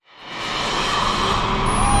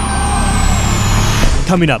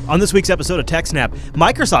Coming up on this week's episode of TechSNAP,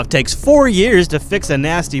 Microsoft takes 4 years to fix a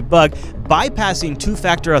nasty bug, bypassing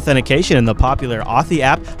two-factor authentication in the popular Authy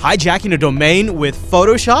app, hijacking a domain with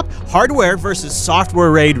Photoshop, hardware versus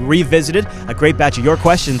software raid revisited, a great batch of your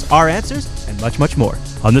questions, our answers, and much, much more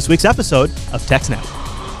on this week's episode of TechSNAP.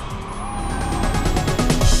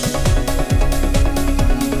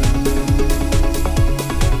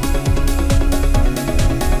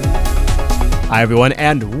 Hi, everyone,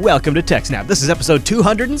 and welcome to TechSNAP. This is episode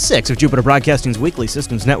 206 of Jupiter Broadcasting's weekly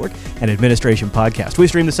Systems Network and Administration podcast. We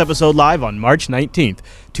stream this episode live on March 19th,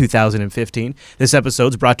 2015. This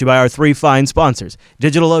episode's brought to you by our three fine sponsors,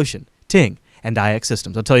 DigitalOcean, Ting, and IX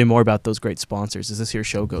Systems. I'll tell you more about those great sponsors as this here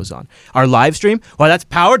show goes on. Our live stream, well, that's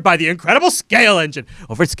powered by the incredible Scale Engine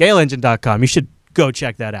over at scaleengine.com. You should go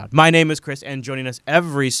check that out. My name is Chris, and joining us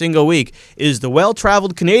every single week is the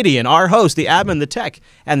well-traveled Canadian, our host, the admin, the tech,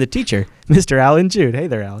 and the teacher, Mr. Alan Jude. Hey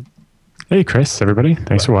there, Alan. Hey, Chris, everybody.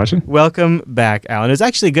 Thanks for watching. Welcome back, Alan. It was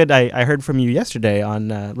actually good. I heard from you yesterday on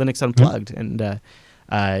Linux Unplugged, and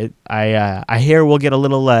I hear we'll get a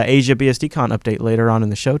little Asia BSDCon update later on in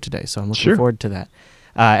the show today, so I'm looking forward to that.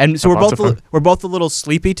 And so we're both a little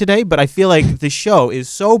sleepy today, but I feel like the show is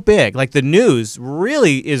so big. Like the news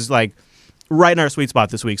really is like right in our sweet spot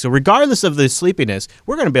this week. So regardless of the sleepiness,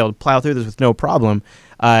 we're going to be able to plow through this with no problem.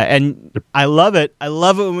 And I love it. I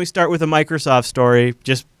love it when we start with a Microsoft story.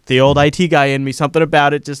 Just the old IT guy in me, something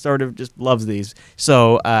about it just sort of just loves these.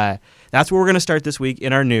 So that's where we're going to start this week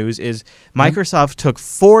in our news is Microsoft took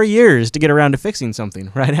 4 years to get around to fixing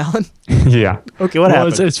something. Right, Alan? Yeah. Okay, what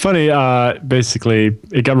happened? It's funny. Basically,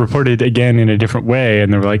 it got reported again in a different way,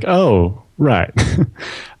 and they were like, oh, right.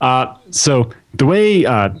 So the way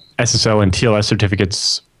SSL and TLS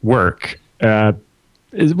certificates work,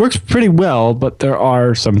 it works pretty well, but there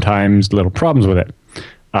are sometimes little problems with it.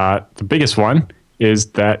 The biggest one is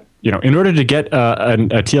that, in order to get a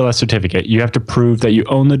TLS certificate, you have to prove that you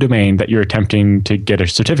own the domain that you're attempting to get a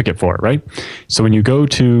certificate for, right? So when you go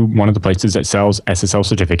to one of the places that sells SSL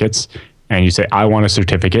certificates and you say, I want a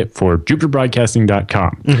certificate for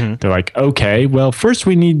jupiterbroadcasting.com, they're like, okay, well, first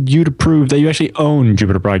we need you to prove that you actually own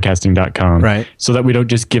jupiterbroadcasting.com, right? So that we don't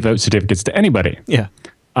just give out certificates to anybody. Yeah.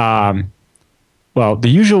 Well, the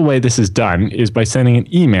usual way this is done is by sending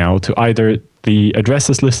an email to either the address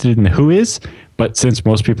that's listed in the whois, but since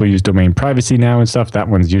most people use domain privacy now and stuff, that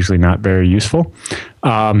one's usually not very useful.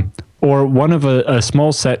 Or one of a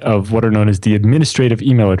small set of what are known as the administrative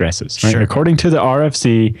email addresses. Right? Sure. According to the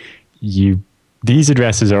RFC, these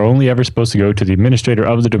addresses are only ever supposed to go to the administrator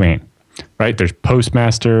of the domain. Right? There's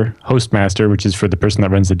postmaster, hostmaster, which is for the person that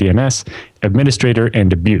runs the DNS, administrator,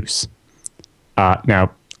 and abuse.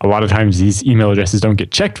 Now, a lot of times these email addresses don't get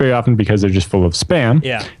checked very often because they're just full of spam.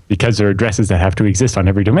 Yeah. Because they're addresses that have to exist on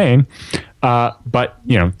every domain. But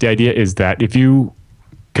the idea is that if you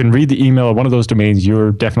can read the email of one of those domains, you're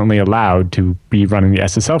definitely allowed to be running the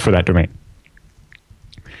SSL for that domain.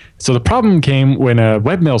 So the problem came when a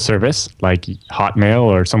webmail service like Hotmail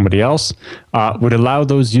or somebody else would allow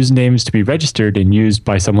those usernames to be registered and used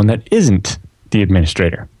by someone that isn't the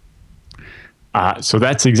administrator. So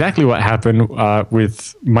that's exactly what happened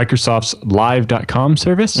with Microsoft's live.com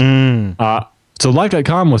service. So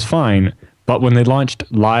live.com was fine, but when they launched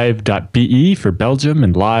live.be for Belgium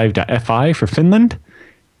and live.fi for Finland,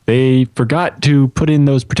 they forgot to put in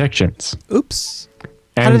those protections. Oops.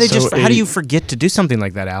 How do you forget to do something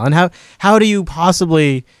like that, Alan? How do you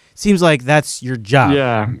possibly... Seems like that's your job.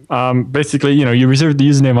 Yeah. Basically, you reserve the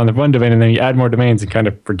username on the one domain and then you add more domains and kind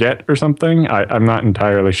of forget or something. I'm not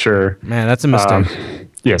entirely sure. Man, that's a mistake.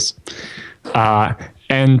 Yes.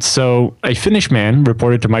 And so a Finnish man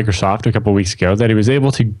reported to Microsoft a couple of weeks ago that he was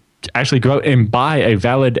able to actually go out and buy a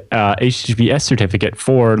valid HTTPS certificate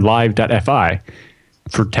for live.fi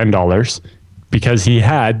for $10 because he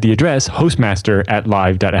had the address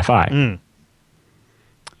hostmaster@live.fi.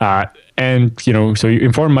 And, so you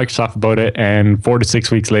inform Microsoft about it, and 4 to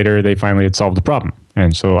 6 weeks later, they finally had solved the problem.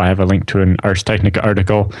 And so I have a link to an Ars Technica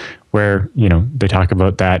article where, they talk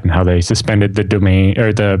about that and how they suspended the domain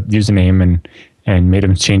or the username and made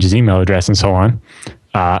him change his email address and so on.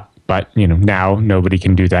 But, now nobody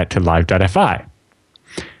can do that to live.fi.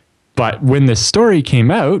 But when this story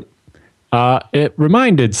came out, it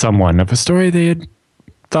reminded someone of a story they had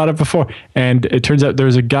thought of before. And it turns out there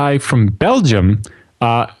was a guy from Belgium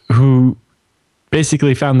who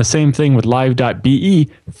basically found the same thing with live.be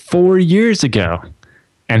 4 years ago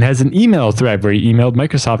and has an email thread where he emailed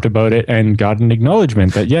Microsoft about it and got an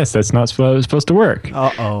acknowledgement that, yes, that's not supposed to work.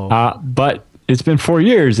 Uh-oh. But it's been 4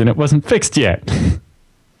 years and it wasn't fixed yet.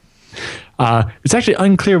 It's actually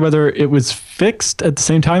unclear whether it was fixed at the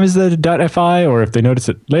same time as the .fi, or if they noticed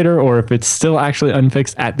it later, or if it's still actually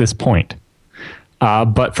unfixed at this point.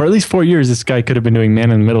 But for at least 4 years, this guy could have been doing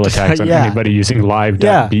man-in-the-middle attacks on anybody using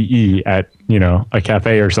live.be at, a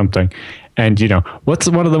cafe or something. And, what's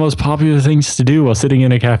one of the most popular things to do while sitting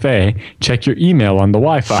in a cafe? Check your email on the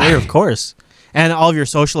Wi-Fi. Sure, of course. And all of your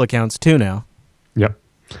social accounts, too, now. Yep.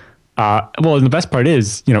 Well, and the best part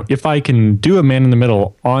is, if I can do a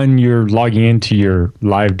man-in-the-middle on your logging into your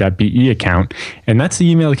live.be account, and that's the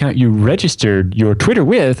email account you registered your Twitter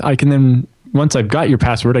with, I can then, once I've got your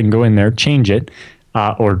password, I can go in there, change it,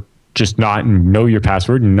 or just not know your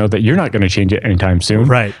password and know that you're not going to change it anytime soon.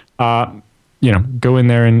 Right. Go in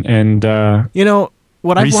there and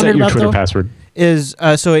what I've wondered your about Twitter though password. Is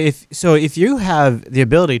if you have the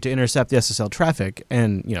ability to intercept the SSL traffic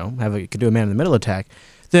and could do a man-in-the-middle attack,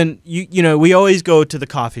 then we always go to the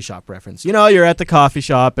coffee shop reference. You're at the coffee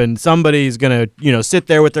shop and somebody's gonna sit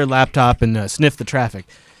there with their laptop and sniff the traffic.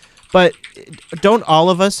 But don't all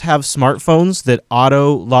of us have smartphones that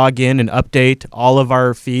auto log in and update all of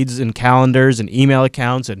our feeds and calendars and email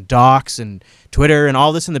accounts and docs and Twitter and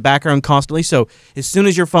all this in the background constantly? So as soon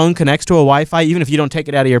as your phone connects to a Wi-Fi, even if you don't take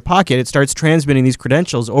it out of your pocket, it starts transmitting these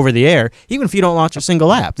credentials over the air, even if you don't launch a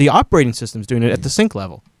single app. The operating system's doing it at the sync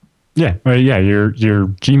level. Yeah, your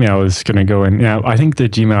Gmail is going to go in. Now, I think the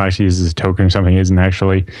Gmail actually uses a token or something, isn't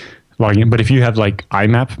actually logging in. But if you have like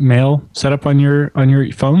IMAP mail set up on your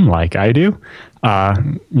phone, like I do,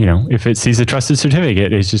 if it sees a trusted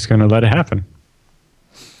certificate, it's just going to let it happen.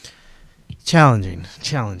 Challenging.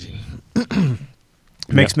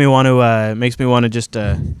 Makes me want to just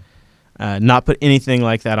not put anything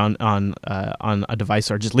like that on a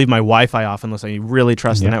device, or just leave my Wi-Fi off unless I really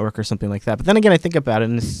trust the network or something like that. But then again, I think about it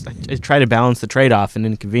and I try to balance the trade-off and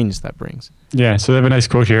inconvenience that brings. Yeah, so they have a nice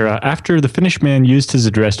quote here. After the Finnish man used his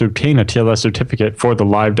address to obtain a TLS certificate for the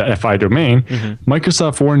live.fi domain,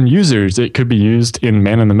 Microsoft warned users it could be used in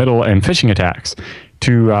man-in-the-middle and phishing attacks.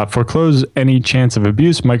 To foreclose any chance of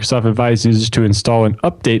abuse, Microsoft advised users to install an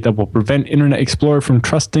update that will prevent Internet Explorer from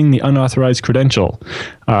trusting the unauthorized credential.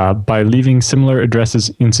 By leaving similar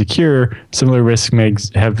addresses insecure, similar risks may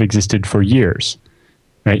have existed for years.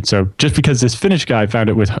 Right, so just because this Finnish guy found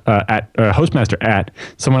it with Hostmaster @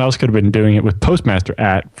 someone else could have been doing it with Postmaster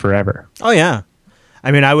 @ forever. Oh yeah. I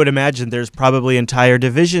mean, I would imagine there's probably entire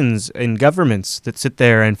divisions in governments that sit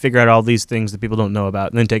there and figure out all these things that people don't know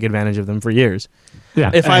about and then take advantage of them for years. Yeah,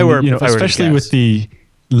 especially with the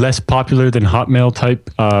less popular than Hotmail type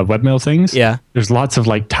webmail things. Yeah, there's lots of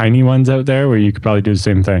like tiny ones out there where you could probably do the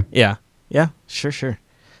same thing. Yeah, sure.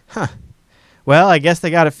 Huh. Well, I guess they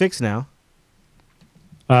got it fixed now.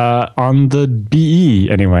 On the BE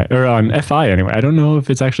anyway, or on FI anyway. I don't know if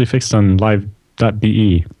it's actually fixed on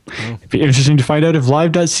live.be. It'd be interesting to find out if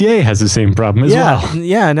live.ca has the same problem as well.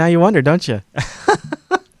 Yeah, now you wonder, don't you?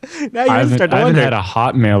 Now you start to wonder. I haven't had a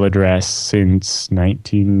Hotmail address since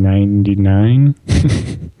 1999.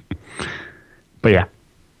 But yeah.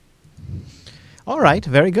 All right,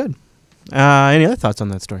 very good. Any other thoughts on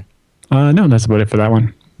that story? No, that's about it for that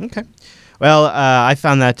one. Okay. Well, I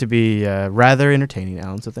found that to be rather entertaining,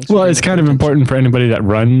 Alan, so thanks. Well, it's kind of important for anybody that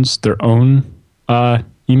runs their own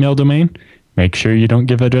email domain. Make sure you don't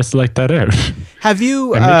give addresses like that out. Have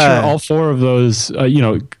you... and make sure all 4 of those,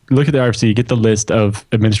 look at the RFC, get the list of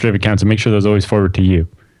administrative accounts, and make sure those always forward to you.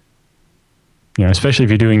 Especially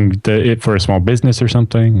if you're doing it for a small business or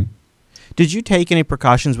something. Did you take any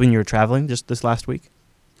precautions when you were traveling just this last week?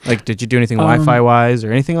 Like, did you do anything Wi-Fi-wise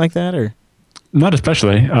or anything like that? Or not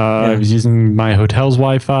especially. I was using my hotel's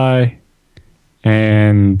Wi-Fi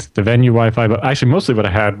and the venue Wi-Fi, but actually mostly what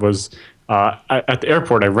I had was... at the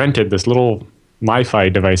airport, I rented this little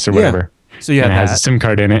MiFi device or whatever. So you had it has a SIM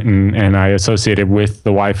card in it, and I associated with the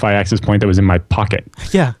Wi-Fi access point that was in my pocket.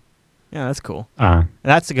 Yeah, that's cool.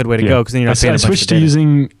 That's a good way to go because then you're not paying. I switched to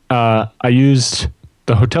using. I used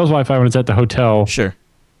the hotel's Wi-Fi when it's at the hotel. Sure.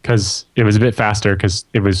 Because it was a bit faster because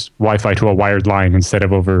it was Wi-Fi to a wired line instead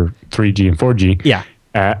of over 3G and 4G. Yeah.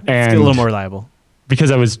 And still a little more reliable. Because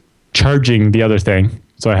I was charging the other thing,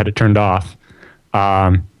 so I had it turned off.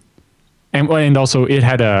 And also, it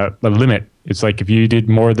had a limit. It's like if you did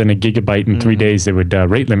more than a gigabyte in 3 days, it would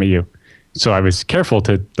rate limit you. So I was careful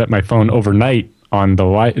to let my phone overnight on the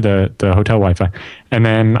hotel Wi-Fi. And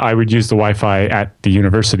then I would use the Wi-Fi at the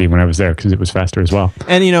university when I was there because it was faster as well.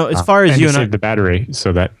 And, as far as you and I... save the battery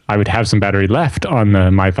so that I would have some battery left on the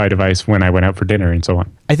MiFi device when I went out for dinner and so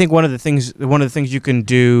on. I think one of the things you can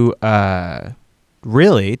do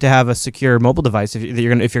really to have a secure mobile device if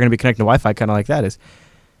you're going to be connecting to Wi-Fi kind of like that is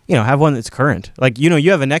have one that's current. Like,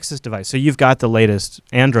 you have a Nexus device, so you've got the latest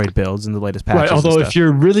Android builds and the latest patches. Right. Although if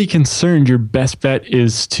you're really concerned, your best bet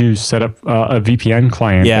is to set up a VPN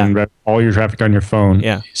client and route all your traffic on your phone.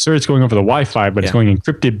 Yeah. So it's going over the Wi-Fi, but it's going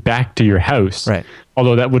encrypted back to your house. Right.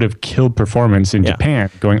 Although that would have killed performance in Japan,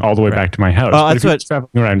 going all the way back to my house. But if you're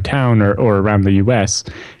traveling around town or around the US,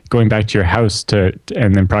 going back to your house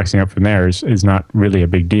and then proxying up from there is not really a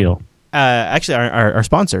big deal. Actually, our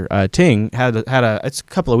sponsor, Ting, it's a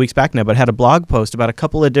couple of weeks back now, but had a blog post about a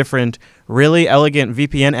couple of different really elegant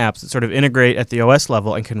VPN apps that sort of integrate at the OS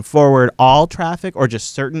level and can forward all traffic or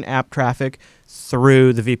just certain app traffic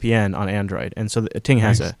through the VPN on Android. And so Ting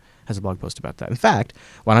has a blog post about that. In fact,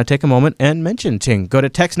 why not take a moment and mention Ting? Go to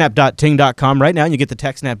techsnap.ting.com right now and you get the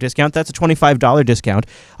TechSNAP discount. That's a $25 discount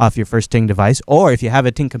off your first Ting device, or if you have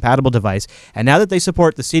a Ting-compatible device. And now that they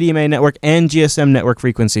support the CDMA network and GSM network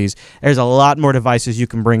frequencies, there's a lot more devices you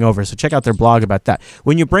can bring over. So check out their blog about that.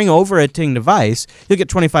 When you bring over a Ting device, you'll get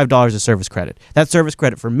 $25 of service credit. That service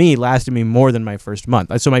credit for me lasted me more than my first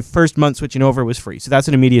month. So my first month switching over was free. So that's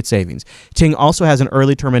an immediate savings. Ting also has an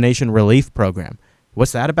early termination relief program.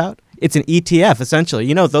 What's that about? It's an ETF, essentially.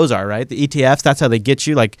 You know what those are, right? The ETFs, that's how they get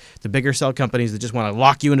you, like the bigger cell companies that just want to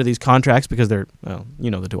lock you into these contracts because they're, the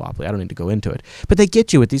duopoly. I don't need to go into it. But they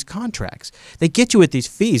get you with these contracts. They get you with these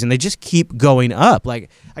fees, and they just keep going up. Like,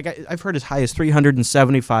 I've heard as high as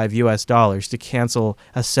 $375 US to cancel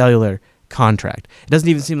a cellular contract. It doesn't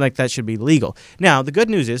even seem like that should be legal. Now, the good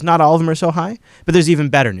news is not all of them are so high, but there's even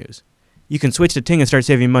better news. You can switch to Ting and start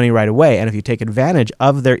saving money right away. And if you take advantage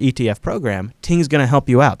of their ETF program, Ting's going to help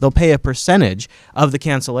you out. They'll pay a percentage of the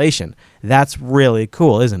cancellation. That's really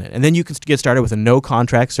cool, isn't it? And then you can get started with a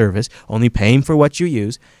no-contract service, only paying for what you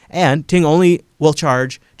use. And Ting only will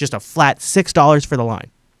charge just a flat $6 for the line.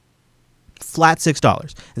 Flat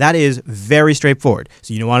 $6. That is very straightforward.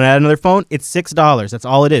 So you want to add another phone? It's $6. That's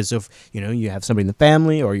all it is. So if you have somebody in the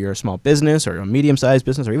family, or you're a small business, or a medium-sized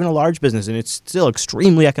business, or even a large business, and it's still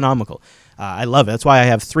extremely economical. I love it. That's why I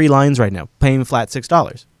have 3 lines right now, paying flat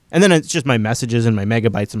 $6. And then it's just my messages and my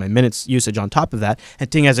megabytes and my minutes usage on top of that.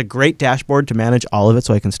 And Ting has a great dashboard to manage all of it,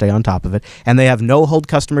 so I can stay on top of it. And they have no-hold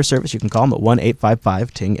customer service. You can call them at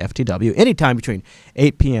 1-855-TING-FTW anytime between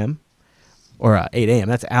 8 p.m. or 8 a.m.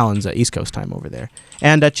 That's Alan's East Coast time over there.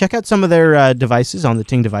 And check out some of their devices on the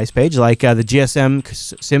Ting device page. Like the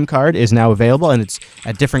GSM SIM card is now available, and it's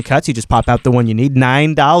at different cuts. You just pop out the one you need.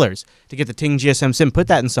 $9 to get the Ting GSM SIM. Put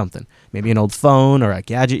that in something. Maybe an old phone or a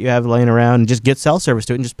gadget you have laying around, and just get cell service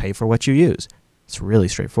to it and just pay for what you use. It's really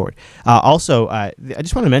straightforward. Also, I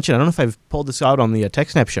just want to mention, I don't know if I've pulled this out on the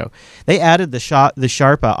TechSNAP show. They added the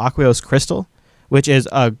Sharp Aqueous Crystal, which is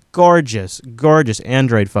a gorgeous, gorgeous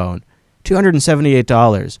Android phone.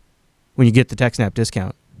 $278 when you get the TechSNAP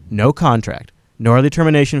discount. No contract, no early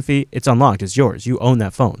termination fee. It's unlocked. It's yours. You own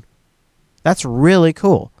that phone. That's really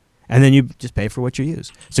cool. And then you just pay for what you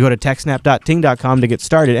use. So go to techsnap.ting.com to get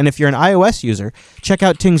started. And if you're an iOS user, check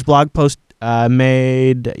out Ting's blog post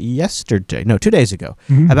made 2 days ago,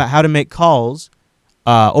 about how to make calls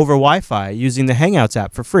over Wi-Fi using the Hangouts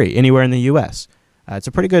app for free anywhere in the U.S. It's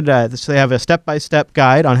a pretty good, so they have a step-by-step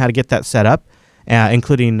guide on how to get that set up,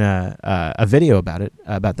 including a video about it,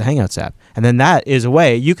 about the Hangouts app. And then that is a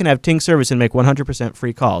way you can have Ting service and make 100%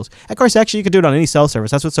 free calls. Of course, actually, you could do it on any cell service.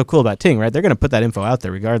 That's what's so cool about Ting, right? They're going to put that info out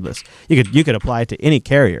there regardless. You could apply it to any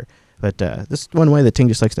carrier. But this is one way that Ting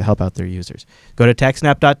just likes to help out their users. Go to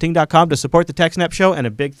techsnap.ting.com to support the TechSNAP show, and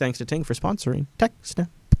a big thanks to Ting for sponsoring TechSNAP.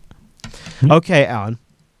 Okay, Alan.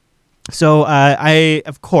 So I,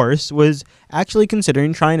 of course, was actually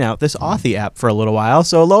considering trying out this Authy app for a little while.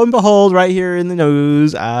 So lo and behold, right here in the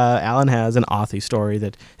news, Alan has an Authy story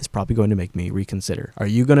that is probably going to make me reconsider. Are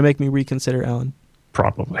you going to make me reconsider, Alan?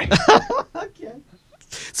 Probably. Okay.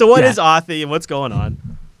 So what is Authy and what's going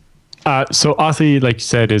on? So Authy, like you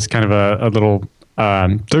said, is kind of a little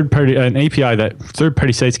third-party, an API that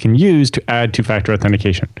third-party sites can use to add two-factor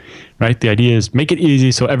authentication, right? The idea is make it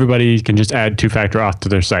easy so everybody can just add two-factor auth to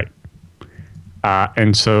their site.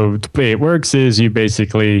 And so the way it works is you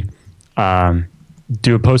basically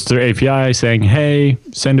do a post to their API saying, hey,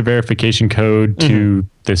 send a verification code to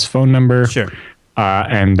this phone number. Sure.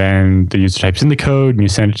 And then the user types in the code and you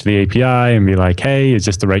send it to the API and be like, hey, is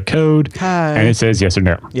this the right code? Hi. And it says yes or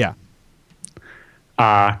no. Yeah.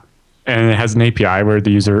 And it has an API where the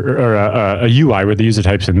user, or a UI where the user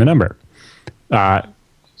types in the number.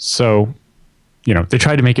 So, they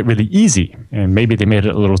tried to make it really easy, and maybe they made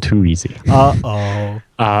it a little too easy.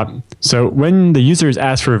 So when the users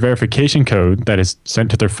ask for a verification code that is sent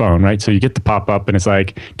to their phone, right? So you get the pop-up and it's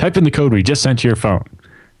like, type in the code we just sent to your phone.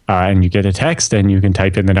 and you get a text, and you can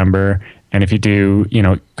type in the number. And if you do,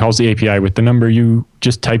 it calls the API with the number you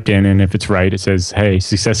just typed in, and if it's right, it says, hey,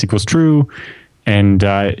 success equals true. And,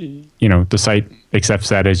 the site accepts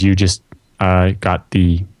that as you just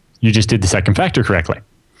you just did the second factor correctly.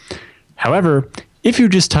 However, if you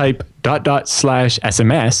just type ...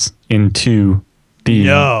 /SMS into the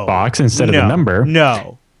box instead of the number,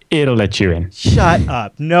 it'll let you in. Shut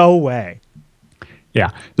up. No way. Yeah.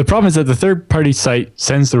 The problem is that the third-party site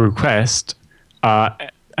sends the request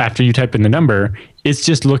after you type in the number. It's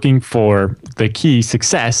just looking for the key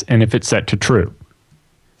success and if it's set to true.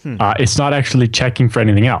 It's not actually checking for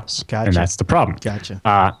anything else. Gotcha. And that's the problem. Gotcha.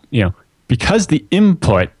 Because the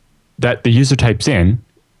input that the user types in,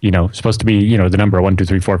 supposed to be, the number 1, 2,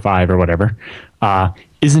 3, 4, 5 or whatever,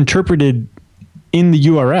 is interpreted in the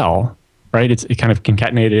URL, right? It's kind of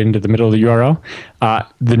concatenated into the middle of the URL.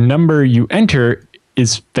 The number you enter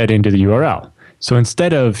is fed into the URL. So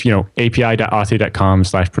instead of,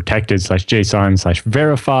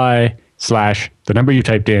 api.auth.com/protected/JSON/verify/ the number you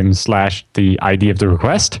typed in / the ID of the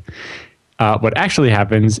request, what actually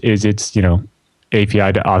happens is it's,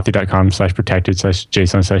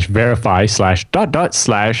 api.auth.com/protected/JSON/verify/ ...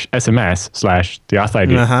 SMS/ the auth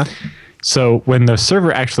ID. So when the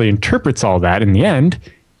server actually interprets all that in the end,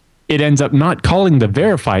 it ends up not calling the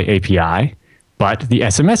verify API, but the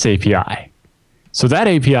SMS API. So that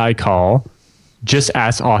API call just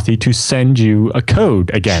asks Authy to send you a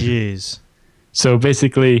code again. Jeez. So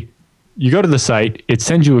basically, you go to the site, it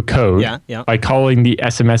sends you a code by calling the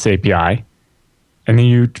SMS API, and then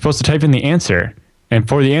you're supposed to type in the answer. And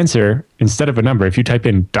for the answer, instead of a number, if you type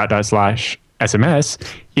in ... /SMS,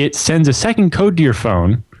 it sends a second code to your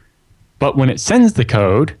phone. But when it sends the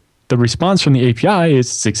code, the response from the API is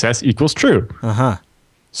success equals true.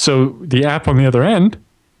 So the app on the other end,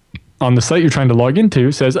 on the site you're trying to log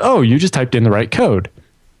into, says, oh, you just typed in the right code.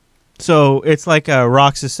 So it's like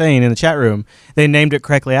Rox is saying in the chat room, they named it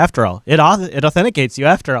correctly after all. It authenticates you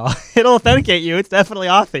after all. It'll authenticate you. It's definitely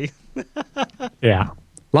Authy. Yeah.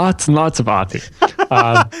 Lots and lots of Authy.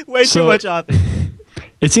 Way too much Authy.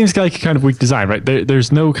 It seems like a kind of weak design, right?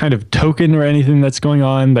 There's no kind of token or anything that's going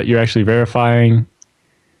on that you're actually verifying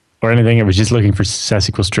or anything. It was just looking for success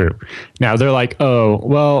equals true. Now they're like, oh,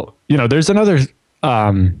 well, there's another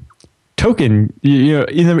token.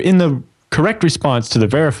 In the correct response to the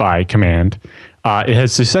verify command, it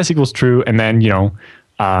has success equals true, and then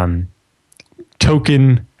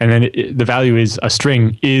token, and then the value is a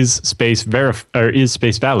string is space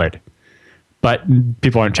valid. But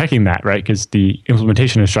people aren't checking that, right? Because the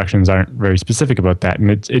implementation instructions aren't very specific about that.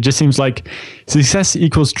 And it just seems like success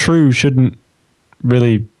equals true shouldn't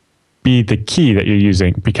really be the key that you're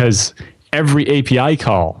using, because every API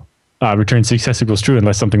call returns success equals true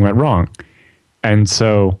unless something went wrong. And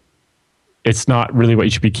so it's not really what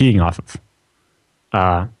you should be keying off of.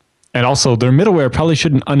 And also, their middleware probably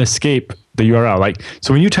shouldn't unescape the URL.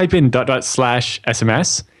 So when you type in ...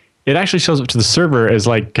 /SMS, it actually shows up to the server as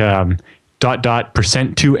like...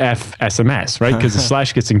 %2f SMS, right? Because the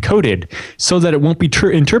slash gets encoded so that it won't be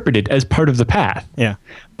interpreted as part of the path. Yeah.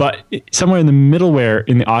 But somewhere in the middleware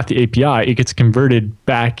in the Authy API, it gets converted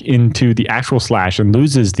back into the actual slash and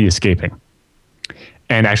loses the escaping,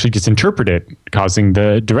 and actually gets interpreted, causing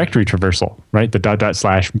the directory traversal, right? The ...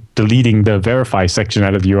 deleting the verify section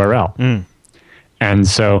out of the URL. And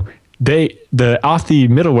so the Authy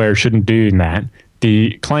middleware shouldn't do that.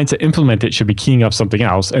 The clients that implement it should be keying up something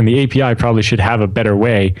else, and the API probably should have a better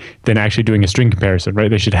way than actually doing a string comparison, right?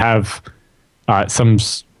 They should have some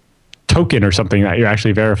token or something that you're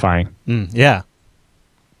actually verifying. Yeah.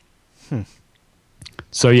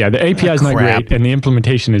 So yeah, the API is not great, and the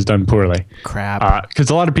implementation is done poorly.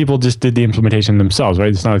 Because a lot of people just did the implementation themselves, right?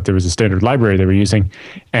 It's not like there was a standard library they were using,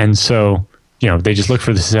 and so they just look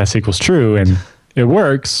for the success equals true, and it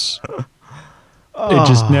works. It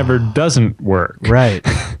just never doesn't work. Right.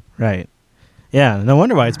 Yeah, no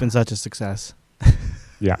wonder why it's been such a success.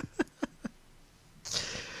 Yeah.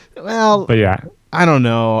 Well, but yeah, I don't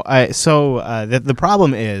know. The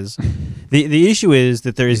problem is, the issue is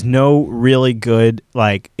that there is no really good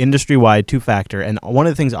industry-wide two-factor. And one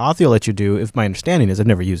of the things Authy will let you do, if my understanding is, I've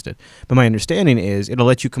never used it, but my understanding is it'll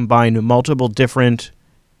let you combine multiple different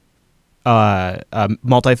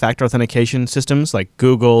multi-factor authentication systems like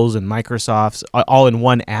Google's and Microsoft's all in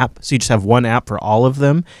one app. So you just have one app for all of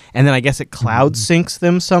them. And then I guess it cloud syncs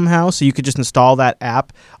them somehow. So you could just install that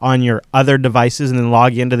app on your other devices and then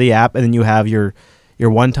log into the app, and then you have your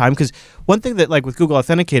one time. Because one thing that with Google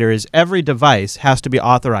Authenticator is every device has to be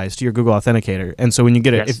authorized to your Google Authenticator. And so when you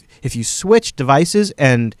get it, if you switch devices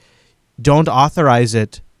and don't authorize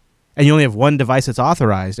it, and you only have one device that's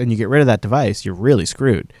authorized, and you get rid of that device, you're really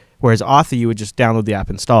screwed. Whereas Authy, you would just download the app,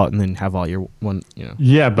 install it, and then have all your one,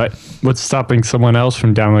 Yeah, but what's stopping someone else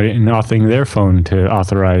from downloading and authoring their phone to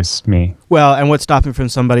authorize me? Well, and what's stopping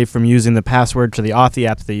somebody from using the password to the Authy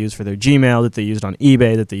app that they use for their Gmail, that they used on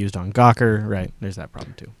eBay, that they used on Gawker, right? There's that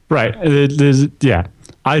problem too. Right. Yeah.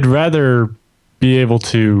 I'd rather be able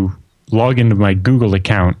to log into my Google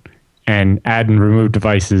account and add and remove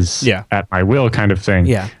devices at my will kind of thing.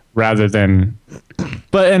 Yeah. Rather than,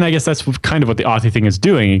 and I guess that's kind of what the Authy thing is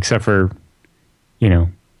doing, except for,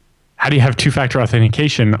 how do you have two-factor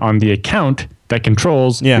authentication on the account that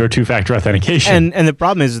controls your two-factor authentication? And the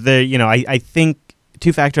problem is I think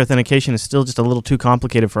two-factor authentication is still just a little too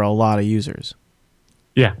complicated for a lot of users.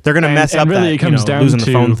 Yeah. They're going to mess up really that, it comes down losing to,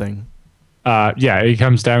 the phone thing. It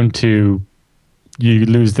comes down to you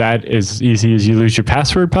lose that as easy as you lose your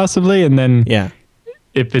password possibly, and then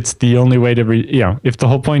if it's the only way to, if the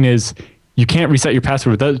whole point is you can't reset your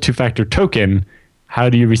password without the two-factor token, how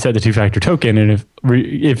do you reset the two-factor token? And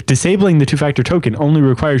if disabling the two-factor token only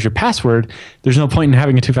requires your password, there's no point in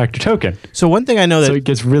having a two-factor token. So one thing I know so it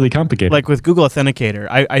gets really complicated. Like with Google Authenticator,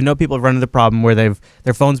 I know people have run into the problem where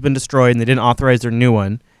their phone's been destroyed and they didn't authorize their new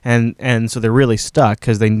one, and so they're really stuck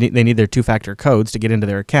because they need their two-factor codes to get into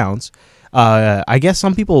their accounts. I guess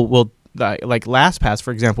some people will, like LastPass,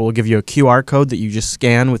 for example, will give you a QR code that you just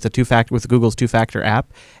scan with with Google's two-factor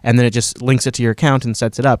app, and then it just links it to your account and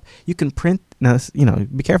sets it up. You can print,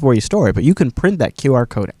 be careful where you store it, but you can print that QR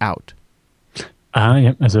code out.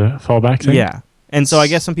 As a fallback thing. Yeah, and so I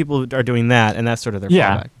guess some people are doing that, and that's sort of their fallback.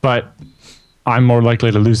 Yeah, but I'm more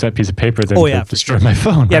likely to lose that piece of paper than to destroy my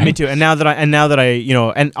phone. Yeah, right? me too. And now that I,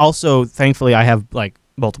 and also thankfully I have like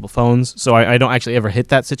multiple phones, so I don't actually ever hit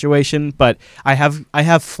that situation, but I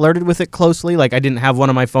have flirted with it closely. Like I didn't have one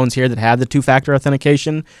of my phones here that had the two-factor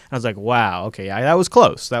authentication. I was like, wow, okay, that was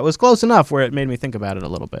close. That was close enough where it made me think about it a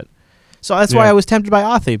little bit. So that's why I was tempted by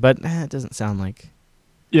Authy, but it doesn't sound like.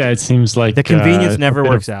 Yeah, it seems like the convenience never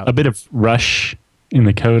works out. A bit of rush in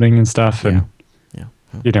the coding and stuff, and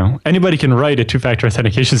anybody can write a two-factor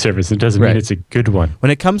authentication service. It doesn't mean it's a good one.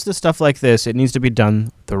 When it comes to stuff like this, it needs to be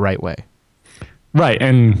done the right way. Right,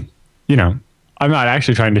 and I'm not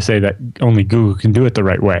actually trying to say that only Google can do it the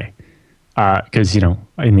right way, because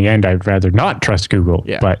in the end, I'd rather not trust Google.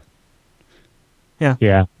 Yeah. But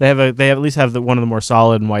they at least have one of the more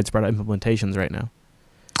solid and widespread implementations right now.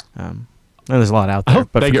 And there's a lot out there. I hope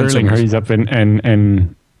but Doug Erling hurries up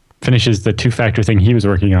and finishes the two-factor thing he was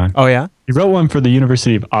working on. Oh yeah, he wrote one for the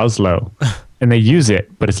University of Oslo, and they use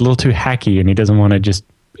it, but it's a little too hacky, and he doesn't want to just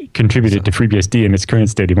contributed to FreeBSD in its current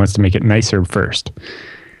state. He wants to make it nicer first.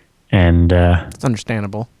 And it's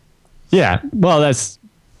understandable. Yeah. Well, that's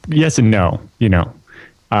yes and no.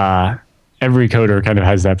 Every coder kind of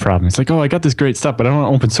has that problem. It's like, oh, I got this great stuff, but I don't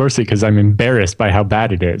want to open source it because I'm embarrassed by how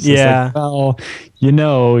bad it is. Yeah. It's like,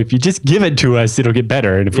 well, if you just give it to us, it'll get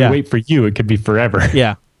better. And if we wait for you, it could be forever.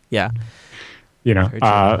 Yeah. Yeah.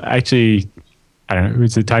 Actually, I don't know.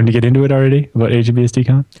 Is it time to get into it already about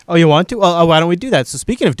AsiaBSDCon? Oh, you want to? Well, why don't we do that? So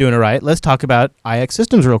speaking of doing it right, let's talk about IX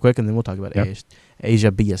Systems real quick, and then we'll talk about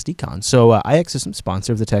AsiaBSDCon. So IX Systems,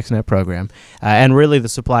 sponsor of the TechSNAP program, and really the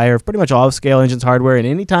supplier of pretty much all of Scale Engine's hardware. And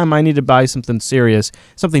anytime I need to buy something serious,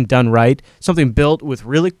 something done right, something built with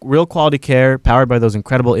real quality care, powered by those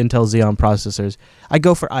incredible Intel Xeon processors, I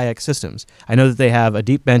go for IX Systems. I know that they have a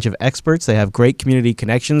deep bench of experts. They have great community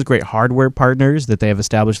connections, great hardware partners that they have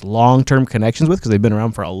established long-term connections with because they've been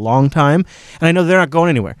around for a long time. And I know they're not going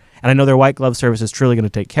anywhere. And I know their white glove service is truly going to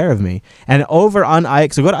take care of me. And over on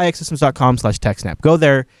IX, so go to ixsystems.com/TechSNAP. Go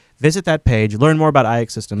there, visit that page, learn more about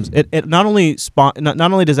IX Systems. It not only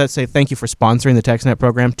does that say thank you for sponsoring the TechSNAP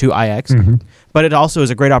program to IX, but it also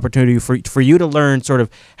is a great opportunity for you to learn sort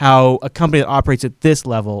of how a company that operates at this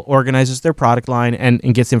level organizes their product line and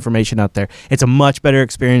gets information out there. It's a much better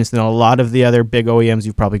experience than a lot of the other big OEMs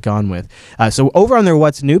you've probably gone with. So over on their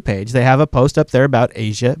What's New page, they have a post up there about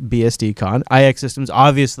AsiaBSDCon. IX Systems,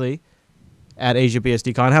 obviously, at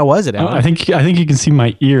AsiaBSDCon. How was it, Alan? I think you can see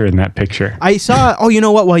my ear in that picture. I saw. Oh, you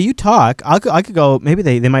know what? While you talk, I could go. Maybe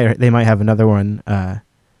they might have another one.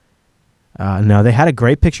 No, they had a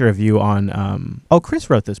great picture of you on. Chris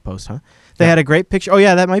wrote this post, huh? They had a great picture. Oh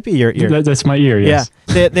yeah, that might be your ear. That's my ear. Yes.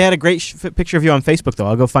 Yeah. They had a great picture of you on Facebook though.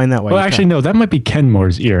 I'll go find that one. Well, actually, no. That might be Ken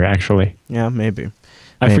Moore's ear. Actually. Yeah, maybe.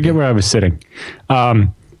 I forget where I was sitting.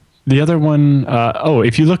 The other one,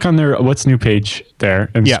 if you look on their What's New page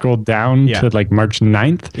there and scroll down to like March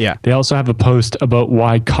 9th, they also have a post about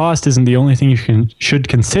why cost isn't the only thing you should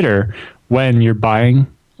consider when you're buying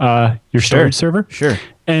your storage server. Sure.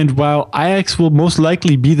 And while IX will most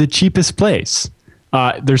likely be the cheapest place,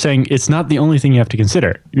 they're saying it's not the only thing you have to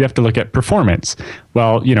consider. You have to look at performance.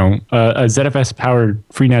 Well, a ZFS-powered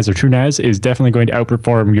FreeNAS or TrueNAS is definitely going to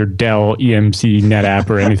outperform your Dell EMC NetApp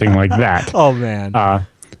or anything like that. Oh, man.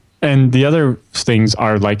 And the other things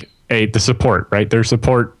are like the support, right? Their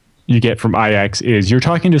support you get from IX is you're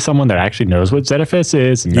talking to someone that actually knows what ZFS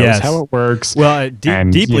is and knows how it works. Well, it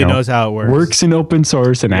deeply knows how it works. Works in open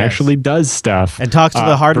source and actually does stuff. And talks to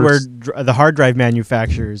the hardware, the hard drive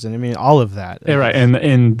manufacturers, and I mean all of that. Yeah, right. And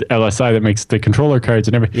LSI that makes the controller cards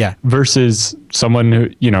and everything. Yeah. Versus someone who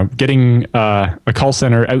getting a call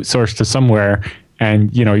center outsourced to somewhere,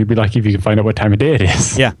 and you'd be lucky if you can find out what time of day it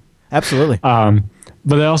is. Yeah, absolutely.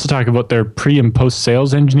 But they also talk about their pre and post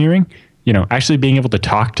sales engineering. Actually being able to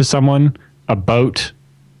talk to someone about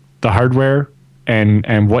the hardware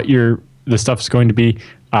and what the stuff's going to be,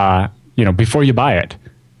 before you buy it.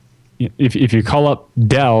 If you call up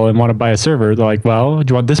Dell and want to buy a server, they're like, well,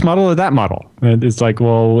 do you want this model or that model? And it's like,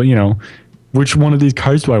 well, which one of these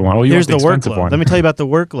cards do I want? Well, here's the workload. Let me tell you about the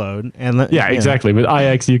workload. Exactly. With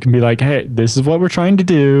IX, you can be like, hey, this is what we're trying to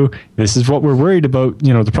do. This is what we're worried about.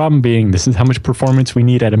 The problem being, this is how much performance we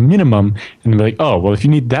need at a minimum. And they're like, oh, well, if you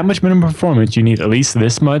need that much minimum performance, you need at least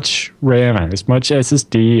this much RAM and this much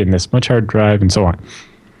SSD and this much hard drive and so on.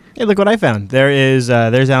 Hey, look what I found. There's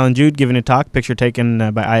Alan Jude giving a talk, picture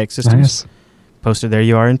taken by IX Systems. Nice. Posted there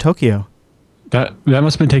you are in Tokyo. That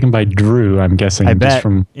must have been taken by Drew, I'm guessing. I bet. Just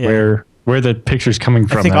from where the picture's coming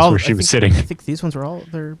from. That's where she was sitting. I think these ones were all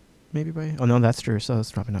there, maybe by... Oh, no, that's true. So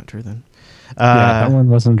that's probably not true then. Yeah, that one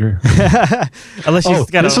wasn't true. Unless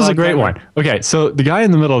she's got this was a great one. Okay, so the guy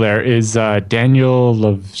in the middle there is Daniel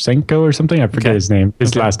Lovsenko or something. I forget his name,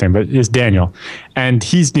 last name, but it's Daniel. And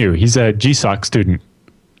he's new. He's a GSOC student,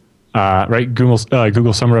 right?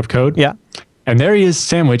 Google Summer of Code. Yeah. And there he is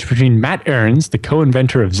sandwiched between Matt Ahrens, the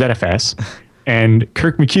co-inventor of ZFS, and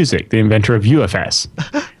Kirk McKusick, the inventor of UFS.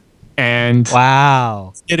 And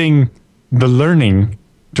getting the learning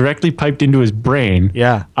directly piped into his brain.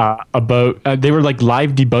 Yeah. About they were like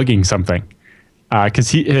live debugging something, because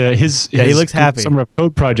he looks happy. Summer of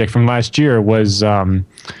Code project from last year was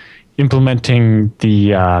implementing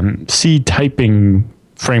the C typing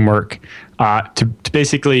framework to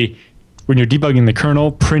basically, when you're debugging the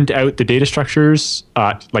kernel, print out the data structures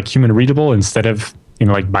like human readable instead of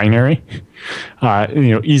like binary.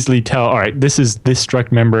 Easily tell, all right, this is this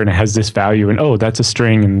struct member and it has this value, and oh, that's a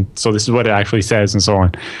string, and so this is what it actually says, and so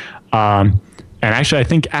on. And actually, I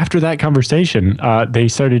think after that conversation, they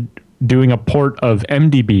started doing a port of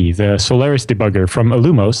MDB, the Solaris debugger from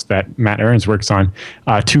Illumos that Matt Ahrens works on,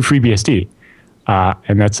 to FreeBSD.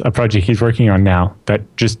 And that's a project he's working on now that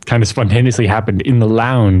just kind of spontaneously happened in the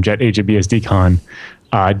lounge at Asia BSDCon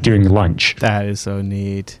during lunch. That is so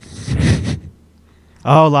neat.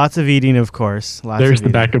 Oh, lots of eating, of course. There's the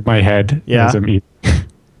back of my head as I'm eating.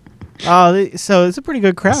 Oh, so it's a pretty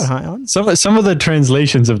good crowd, huh? Some of the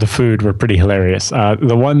translations of the food were pretty hilarious.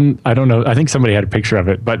 The one, I don't know, I think somebody had a picture of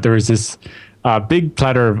it, but there was this big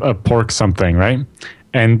platter of pork something, right?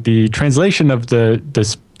 And the translation of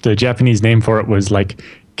the Japanese name for it was like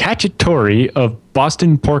Kachitori of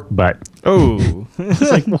Boston pork butt. Oh. It's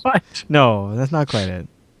like, what? No, that's not quite it.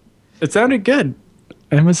 It sounded good.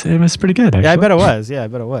 It was pretty good, actually. Yeah, I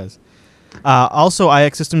bet it was. Also,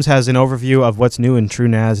 IX Systems has an overview of what's new in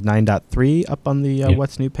TrueNAS 9.3 up on the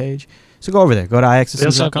What's New page. So go over there. Go to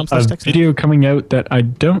ixsystems.com/TechSNAP. Video coming out that I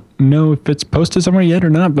don't know if it's posted somewhere yet or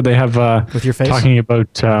not, but they have with your face talking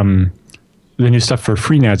about the new stuff for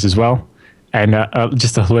FreeNAS as well, and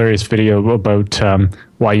just a hilarious video about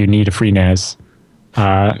why you need a FreeNAS.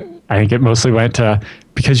 I think it mostly went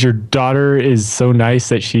because your daughter is so nice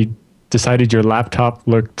that she decided your laptop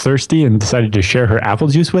looked thirsty and decided to share her apple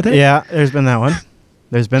juice with it. Yeah, there's been that one.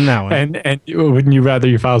 And wouldn't you rather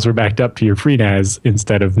your files were backed up to your FreeNAS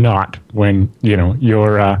instead of not when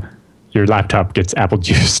your laptop gets apple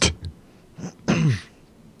juiced? But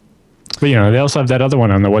they also have that other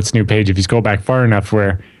one on the What's New page. If you scroll back far enough,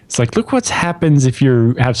 where it's like, look what happens if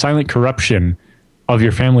you have silent corruption of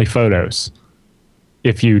your family photos.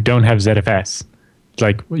 If you don't have ZFS, it's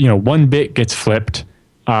like one bit gets flipped.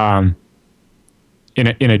 In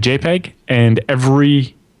a JPEG, and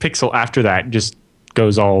every pixel after that just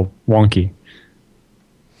goes all wonky.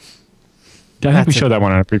 I think we showed that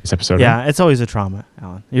one on a previous episode. Yeah, right? It's always a trauma,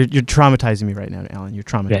 Alan. You're traumatizing me right now, Alan. You're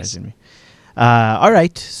traumatizing me. All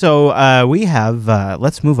right, so we have.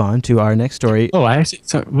 Let's move on to our next story. Oh, I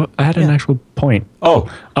had an actual point. One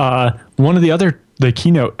of the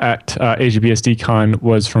keynote at AsiaBSDCon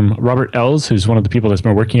was from Robert Ells, who's one of the people that's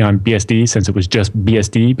been working on BSD since it was just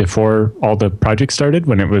BSD before all the projects started,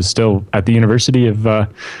 when it was still at the University of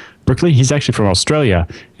Berkeley. He's actually from Australia,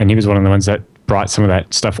 and he was one of the ones that brought some of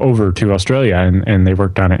that stuff over to Australia, and they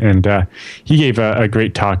worked on it. And he gave a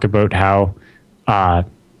great talk about how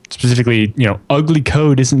specifically, ugly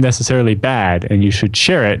code isn't necessarily bad, and you should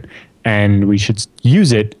share it, and we should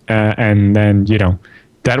use it, and then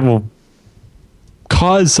that will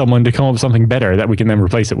cause someone to come up with something better that we can then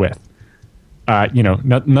replace it with.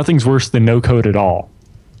 Nothing's worse than no code at all.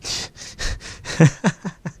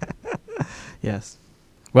 Yes.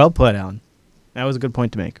 Well put, Alan. That was a good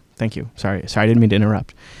point to make. Thank you. Sorry, I didn't mean to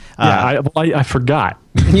interrupt. I forgot.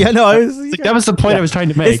 Yeah, no, that was the point I was trying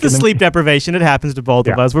to make. It's the sleep deprivation. It happens to both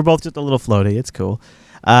of us. We're both just a little floaty. It's cool.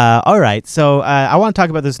 All right, so I want to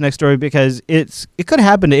talk about this next story because it could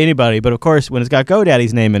happen to anybody, but of course, when it's got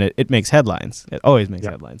GoDaddy's name in it, it makes headlines. It always makes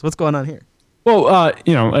headlines. What's going on here? Well,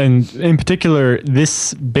 and in particular,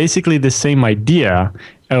 basically the same idea.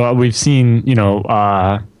 We've seen,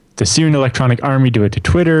 the Syrian Electronic Army do it to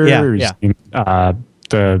Twitter. Yeah. Seen,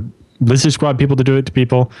 the Lizard Squad people to do it to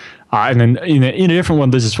people. And then in a different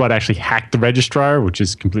one, Lizard Squad actually hacked the registrar, which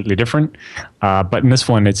is completely different. But in this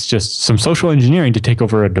one, it's just some social engineering to take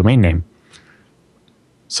over a domain name.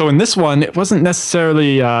 So in this one, it wasn't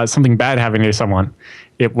necessarily something bad happening to someone.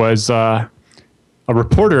 It was a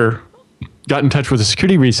reporter got in touch with a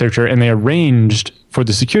security researcher, and they arranged for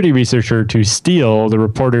the security researcher to steal the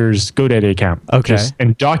reporter's GoDaddy account. Okay.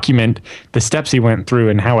 And document the steps he went through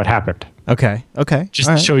and how it happened. Okay. Just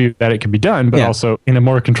to show you that it could be done, but also in a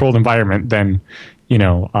more controlled environment than,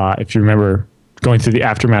 if you remember going through the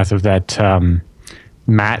aftermath of that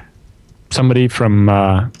Matt, somebody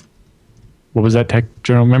from, what was that tech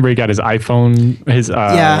journal? Remember he got his iPhone,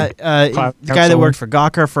 the guy that worked for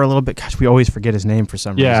Gawker for a little bit. Gosh, we always forget his name for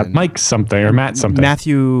some reason. Yeah, Mike something or Matt something.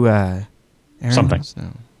 Matthew Aarons? Something.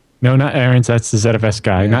 No, not Aarons. That's the ZFS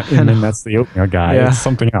guy. Not Inman. That's the oatmeal guy. Yeah. It's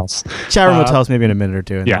something else. Chatroom will tell us maybe in a minute or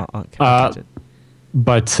two. And I'll catch it.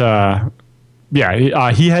 But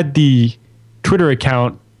he had the Twitter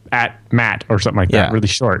account at Matt or something like that, really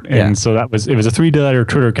short. And so it was a 3-letter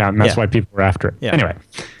Twitter account, and that's why people were after it. Yeah. Anyway.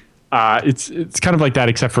 It's kind of like that,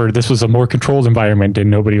 except for this was a more controlled environment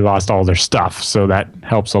and nobody lost all their stuff, so that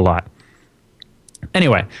helps a lot.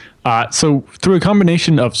 Anyway, so through a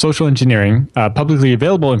combination of social engineering, publicly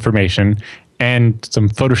available information, and some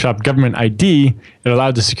Photoshop government ID, it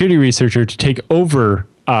allowed the security researcher to take over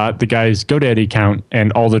the guy's GoDaddy account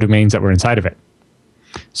and all the domains that were inside of it.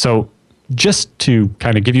 So just to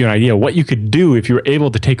kind of give you an idea what you could do if you were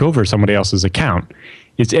able to take over somebody else's account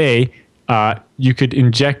is you could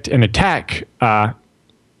inject an attack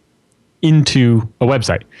into a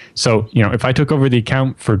website. So, if I took over the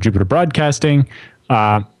account for Jupiter Broadcasting,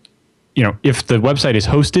 if the website is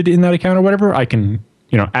hosted in that account or whatever, I can,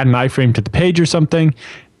 add an iframe to the page or something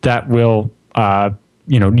that will,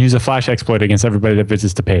 use a Flash exploit against everybody that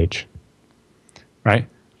visits the page, right?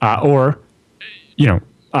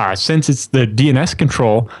 Since it's the DNS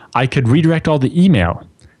control, I could redirect all the email.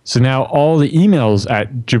 So now all the emails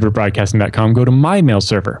at jupiterbroadcasting.com go to my mail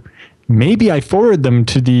server. Maybe I forward them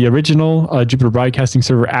to the original Jupiter Broadcasting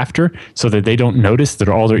server after so that they don't notice that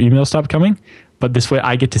all their emails stop coming. But this way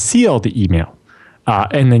I get to see all the email.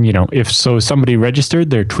 And then, if somebody registered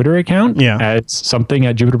their Twitter account as something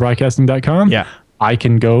at jupiterbroadcasting.com, I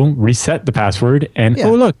can go reset the password and,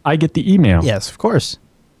 oh, look, I get the email. Yes, of course.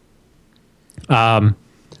 They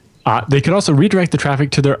could also redirect the traffic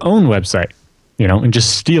to their own website. And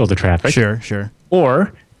just steal the traffic. Sure.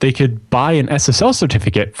 Or they could buy an SSL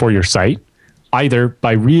certificate for your site, either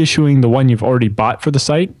by reissuing the one you've already bought for the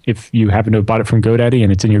site, if you happen to have bought it from GoDaddy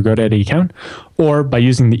and it's in your GoDaddy account, or by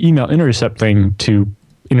using the email intercept thing to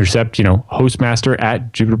intercept, hostmaster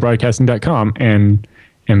at jupiterbroadcasting.com and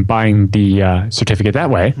buying the certificate that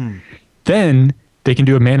way. Then they can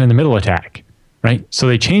do a man-in-the-middle attack, right? So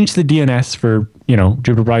they change the DNS for,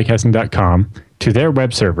 jupiterbroadcasting.com to their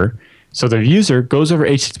web server. So the user goes over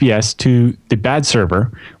HTTPS to the bad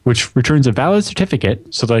server, which returns a valid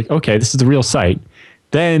certificate. So they're like, okay, this is the real site.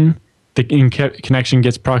 Then the connection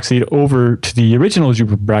gets proxied over to the original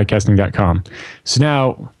jupiterbroadcasting.com. So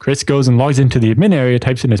now Chris goes and logs into the admin area,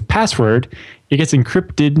 types in his password. It gets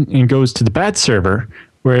encrypted and goes to the bad server,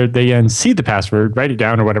 where they then see the password, write it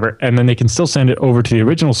down or whatever, and then they can still send it over to the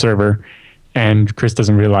original server, and Chris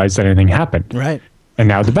doesn't realize that anything happened. Right. And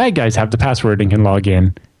now the bad guys have the password and can log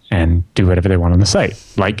in and do whatever they want on the site,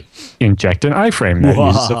 like inject an iframe that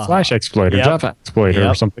uses a Flash exploit or Java exploit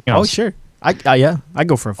or something else. Oh, sure. I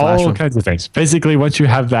go for a Flash one. All kinds of things. Basically, once you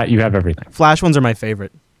have that, you have everything. Flash ones are my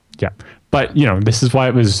favorite. Yeah. But, this is why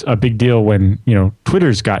it was a big deal when,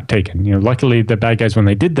 Twitter's got taken. Luckily, the bad guys, when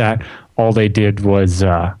they did that, all they did was,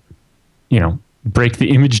 break the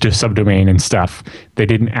image to subdomain and stuff, they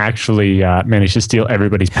didn't actually manage to steal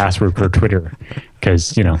everybody's password for Twitter,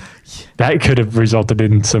 because that could have resulted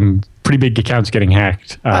in some pretty big accounts getting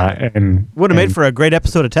hacked. And would have made for a great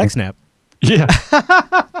episode of TechSNAP. Yeah.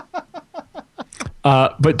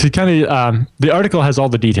 But to kind of, the article has all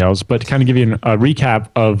the details, but to kind of give you a recap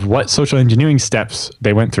of what social engineering steps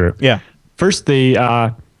they went through. Yeah. First, they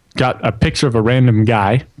got a picture of a random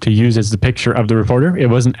guy to use as the picture of the reporter. It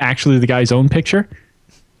wasn't actually the guy's own picture.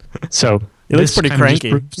 So it looks pretty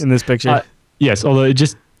cranky in this picture. Yes, although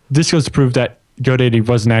this goes to prove that GoDaddy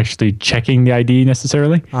wasn't actually checking the ID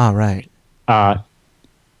necessarily. Oh, right.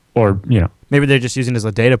 Or, maybe they're just using it as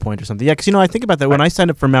a data point or something. Yeah, because, I think about that. When I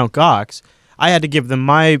signed up for Mt. Gox, I had to give them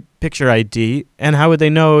my picture ID, and how would they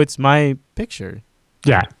know it's my picture?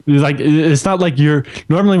 Yeah, it's not like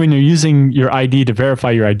normally when you're using your ID to verify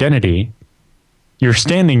your identity, you're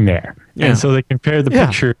standing there. Yeah. And so they compare the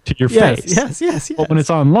picture to your face. Yes. But when it's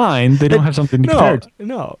online, they don't have something to compare to.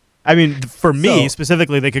 No. I mean, for me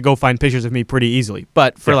specifically, they could go find pictures of me pretty easily.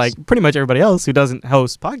 But for pretty much everybody else who doesn't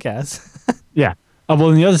host podcasts. Yeah. Well,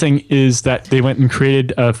 and the other thing is that they went and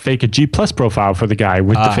created a G+ profile for the guy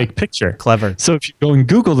with the fake picture. Clever. So if you go and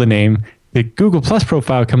Google the name, the Google Plus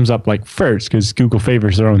profile comes up first, because Google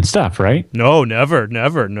favors their own stuff, right? No, never,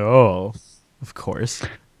 no. Of course.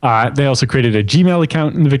 They also created a Gmail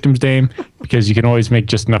account in the victim's name, because you can always make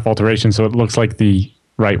just enough alterations so it looks like the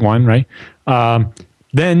right one, right?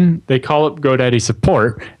 Then they call up GoDaddy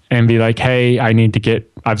support and be like, hey,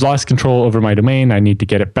 I've lost control over my domain. I need to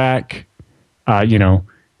get it back. I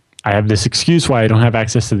have this excuse why I don't have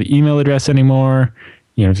access to the email address anymore.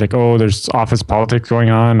 It's like, oh, there's office politics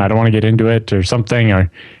going on. I don't want to get into it or something. And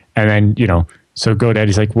then, so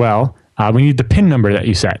GoDaddy's like, well, we need the PIN number that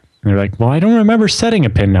you set. And they're like, well, I don't remember setting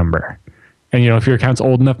a PIN number. And, if your account's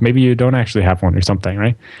old enough, maybe you don't actually have one or something,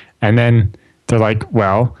 right? And then they're like,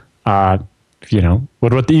 well,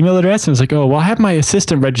 what about the email address? And it's like, oh, well, I have my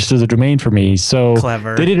assistant register the domain for me. So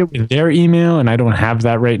clever. They did it with their email, and I don't have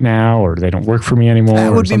that right now, or they don't work for me anymore.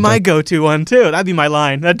 That would be my go-to one, too. That'd be my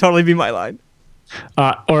line. That'd totally be my line.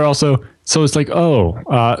 Or also, so it's like,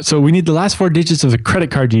 so we need the last 4 digits of the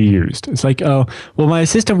credit card you used. It's like, oh, well, my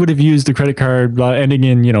assistant would have used the credit card ending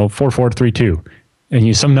in, 4432, and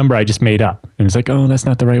use some number I just made up. And it's like, oh, that's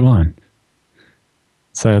not the right one.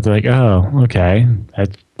 So they're like, oh, okay,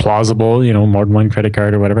 that's plausible, more than one credit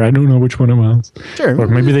card or whatever. I don't know which one it was. Sure. Or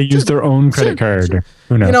maybe they used their own credit card. Sure.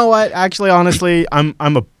 Who knows? You know what? Actually, honestly, I'm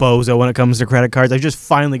a bozo when it comes to credit cards. I just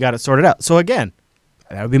finally got it sorted out. So again,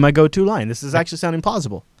 that would be my go-to line. This is actually sounding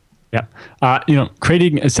plausible. Yeah.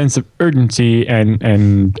 Creating a sense of urgency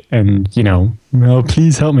and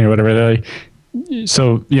please help me or whatever.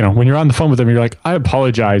 So, when you're on the phone with them, you're like, I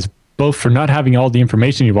apologize both for not having all the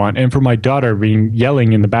information you want and for my daughter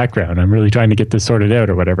yelling in the background. I'm really trying to get this sorted out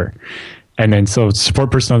or whatever. And then so support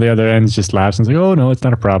person on the other end just laughs and says, oh, no, it's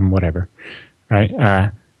not a problem, whatever. Right?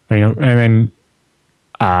 And then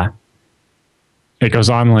it goes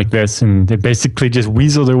on like this, and they basically just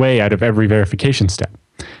weasel their way out of every verification step.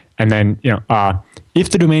 And then, if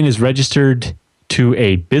the domain is registered to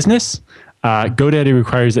a business, GoDaddy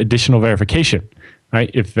requires additional verification. Right?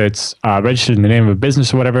 If it's registered in the name of a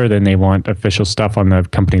business or whatever, then they want official stuff on the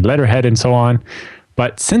company letterhead and so on.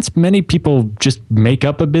 But since many people just make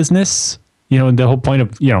up a business, and the whole point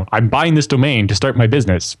of, I'm buying this domain to start my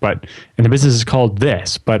business, and the business is called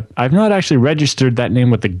this, but I've not actually registered that name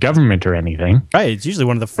with the government or anything. Right. It's usually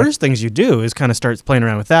one of the first things you do is kind of start playing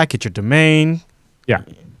around with that, get your domain. Yeah.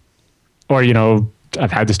 Or,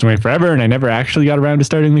 I've had this domain forever and I never actually got around to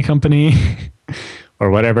starting the company. Or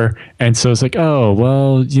whatever. And so it's like, oh,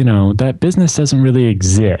 well, that business doesn't really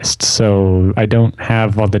exist. So I don't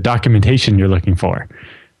have all the documentation you're looking for,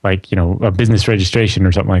 like, a business registration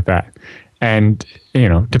or something like that. And,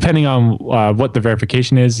 depending on what the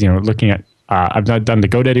verification is, looking at, I've not done the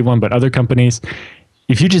GoDaddy one, but other companies,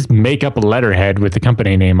 if you just make up a letterhead with the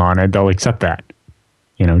company name on it, they'll accept that.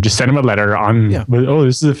 Just send them a letter on,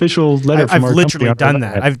 this is official letter from our company. I've literally done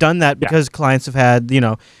that. I've done that because clients have had,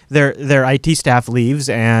 their IT staff leaves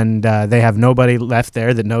and they have nobody left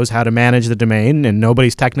there that knows how to manage the domain and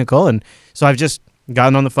nobody's technical. And so I've just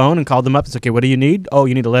gotten on the phone and called them up and said, okay, what do you need? Oh,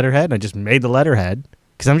 you need a letterhead? And I just made the letterhead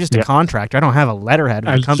because I'm just a contractor. I don't have a letterhead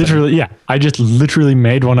with a company. I just literally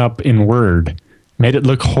made one up in Word. Made it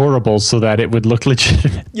look horrible so that it would look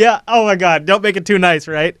legitimate. Yeah. Oh, my God. Don't make it too nice,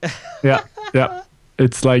 right? Yeah.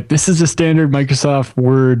 It's like, this is a standard Microsoft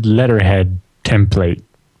Word letterhead template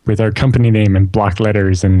with our company name in block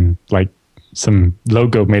letters and like some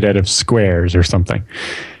logo made out of squares or something.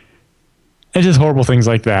 It's just horrible things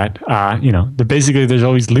like that. Basically there's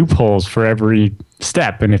always loopholes for every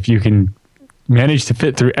step. And if you can manage to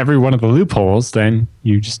fit through every one of the loopholes, then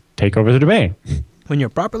you just take over the domain. When you're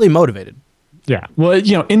properly motivated. Yeah. Well,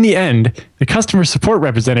 in the end, the customer support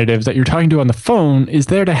representative that you're talking to on the phone is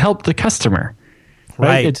there to help the customer.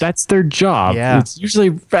 Right. That's their job. Yeah. It's usually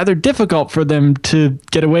rather difficult for them to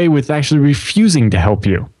get away with actually refusing to help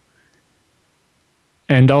you.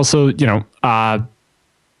 And also, they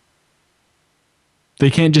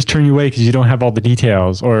can't just turn you away because you don't have all the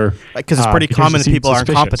details, or because it's pretty common that people are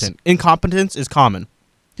incompetent. Incompetence is common.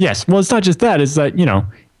 Yes. Well, it's not just that. It's that,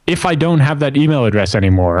 if I don't have that email address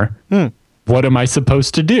anymore, what am I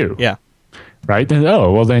supposed to do? Yeah. Right. Then,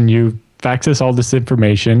 then you fax us all this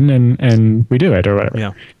information and we do it or whatever.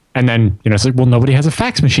 Yeah. And then, it's like, well, nobody has a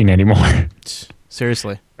fax machine anymore.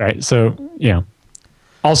 Seriously. Right. So,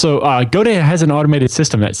 Also, GoDaddy has an automated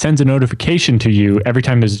system that sends a notification to you every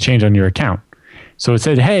time there's a change on your account. So it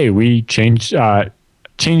said, hey, we changed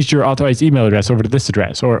your authorized email address over to this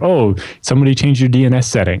address, or, somebody changed your DNS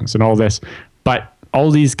settings and all this. But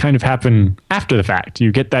all these kind of happen after the fact.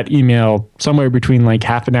 You get that email somewhere between like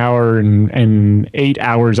half an hour and 8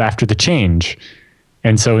 hours after the change.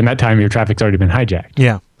 And so in that time, your traffic's already been hijacked.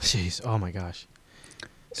 Yeah. Jeez. Oh my gosh.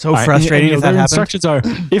 So frustrating if that happens. Instructions are,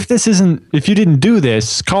 if you didn't do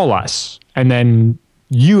this, call us. And then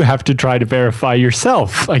you have to try to verify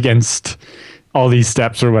yourself against all these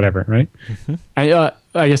steps or whatever, right? Mm-hmm.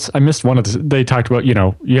 I guess I missed one of the, they talked about, you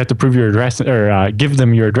have to prove your address or give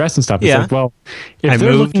them your address and stuff. It's like, well, if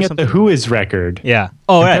they're looking at the Whois record,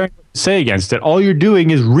 say against it, all you're doing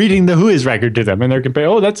is reading the Whois record to them and they're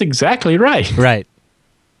comparing, that's exactly right. Right.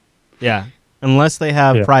 Yeah. Unless they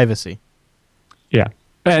have privacy. Yeah.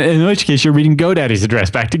 And in which case you're reading GoDaddy's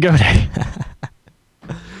address back to GoDaddy.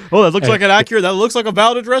 Well, that looks like that looks like a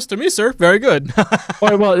valid address to me, sir. Very good.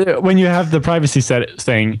 Well, when you have the privacy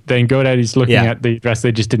thing, then GoDaddy's looking at the address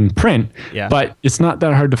they just didn't print. Yeah. But it's not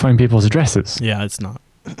that hard to find people's addresses. Yeah, it's not.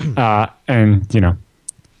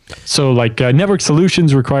 So like Network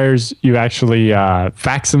Solutions requires you actually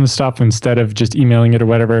fax them stuff instead of just emailing it or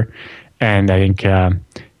whatever. And I think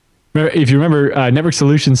if you remember, Network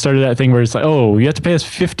Solutions started that thing where it's like, you have to pay us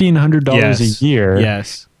 $1,500 a year.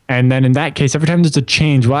 Yes. And then in that case, every time there's a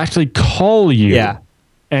change, we'll actually call you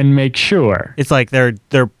and make sure. It's like their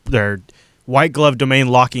white glove domain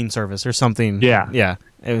locking service or something. Yeah. Yeah.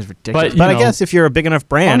 It was ridiculous. But I guess if you're a big enough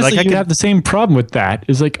brand, honestly, you have the same problem with that.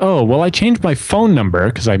 It's like, I changed my phone number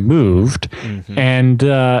because I moved. Mm-hmm.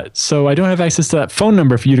 And so I don't have access to that phone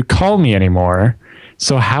number for you to call me anymore.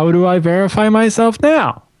 So how do I verify myself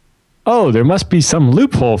now? There must be some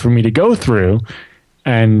loophole for me to go through.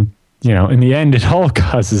 And in the end, it all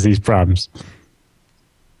causes these problems.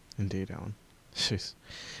 Indeed, Alan. Jeez.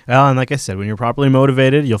 Well, and like I said, when you're properly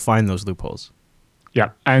motivated, you'll find those loopholes. Yeah.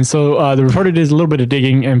 And so the reporter did a little bit of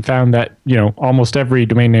digging and found that, almost every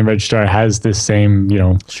domain name registrar has this same,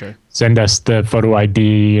 send us the photo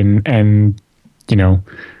ID and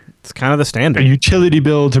it's kind of the standard. A utility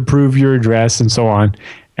bill to prove your address and so on.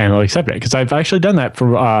 And they'll accept it. Because I've actually done that for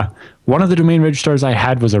one of the domain registrars I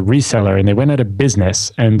had was a reseller, and they went out of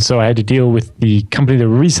business. And so I had to deal with the company they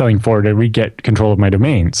were reselling for to get control of my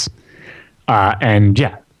domains.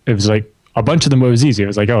 It was like a bunch of them was easy. It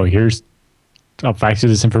was like, I'll fax you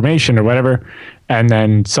this information or whatever. And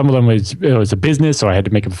then some of them it was a business, so I had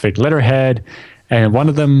to make up a fake letterhead. And one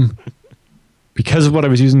of them, because of what I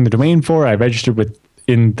was using the domain for, I registered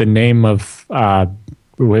in the name of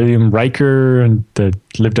William Riker and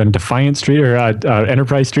lived on Defiant Street or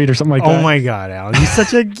Enterprise Street or something like that. Oh my God, Alan, he's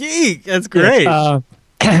such a geek. That's great.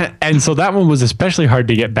 And so that one was especially hard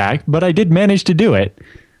to get back, but I did manage to do it.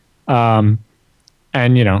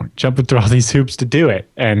 Jumping through all these hoops to do it.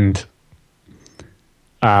 And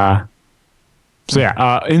in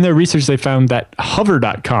their research, they found that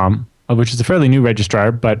hover.com, which is a fairly new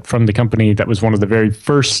registrar, but from the company that was one of the very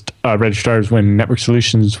first registrars when Network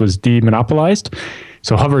Solutions was demonopolized.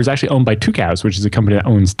 So Hover is actually owned by Tucows, which is a company that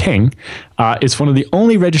owns Ting. It's one of the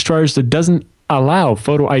only registrars that doesn't allow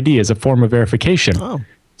photo ID as a form of verification.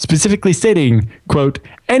 Specifically stating, quote,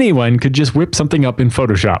 anyone could just whip something up in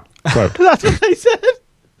Photoshop, quote. That's what they said?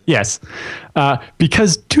 Yes.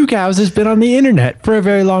 Because Tucows has been on the internet for a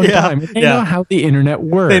very long time. They know how the internet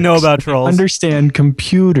works. They know about trolls. They understand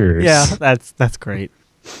computers. Yeah, that's great.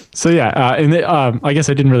 So I guess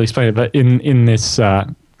I didn't really explain it, but in this,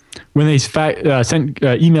 when they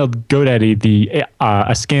emailed GoDaddy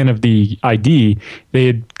a scan of the ID, they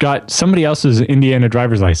had got somebody else's Indiana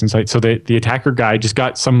driver's license. Right? So the attacker guy just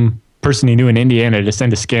got some person he knew in Indiana to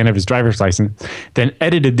send a scan of his driver's license, then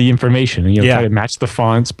edited the information and try to match the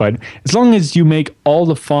fonts. But as long as you make all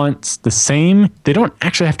the fonts the same, they don't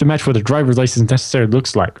actually have to match what a driver's license necessarily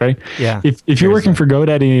looks like, right? Yeah. If you're working for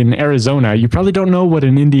GoDaddy in Arizona, you probably don't know what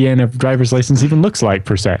an Indiana driver's license even looks like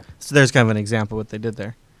per se. So there's kind of an example of what they did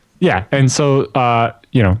there. Yeah, and so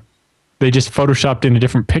they just photoshopped in a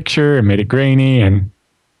different picture and made it grainy, and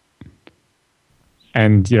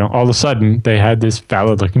all of a sudden they had this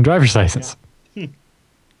valid looking driver's license. Yeah.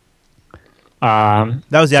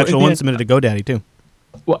 That was the actual one submitted to GoDaddy too.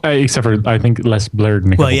 Well, except for I think less blurred.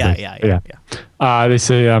 In a couple yeah. They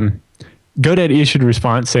say GoDaddy issued a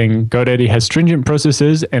response saying GoDaddy has stringent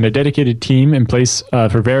processes and a dedicated team in place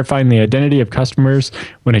for verifying the identity of customers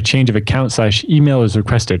when a change of account/email is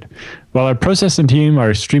requested. While our process and team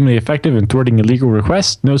are extremely effective in thwarting illegal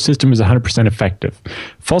requests, no system is 100% effective.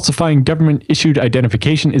 Falsifying government-issued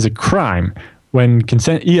identification is a crime when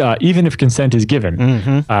consent, even if consent is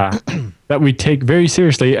given. That we take very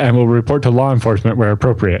seriously and will report to law enforcement where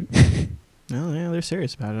appropriate. Oh yeah, they're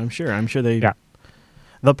serious about it. I'm sure they. Yeah.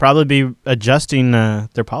 They'll probably be adjusting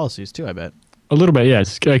their policies too, I bet. A little bit,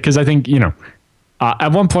 yes. Because I think,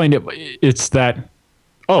 at one point it's that,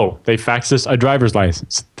 they faxed us a driver's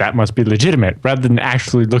license. That must be legitimate, rather than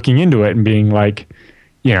actually looking into it and being like,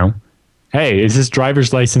 hey, is this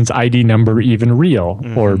driver's license ID number even real?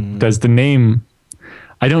 Or does the name...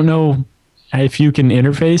 I don't know if you can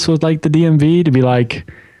interface with like the DMV to be like...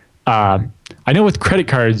 I know with credit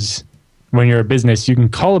cards, when you're a business, you can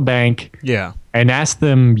call a bank... Yeah. And ask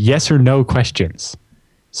them yes or no questions.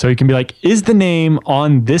 So you can be like, is the name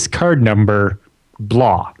on this card number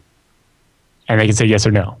blah? And they can say yes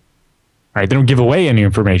or no. Right? They don't give away any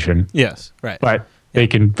information. Yes, right. But they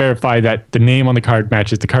can verify that the name on the card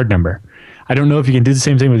matches the card number. I don't know if you can do the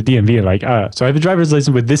same thing with DMV. Like, so I have a driver's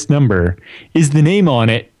license with this number. Is the name on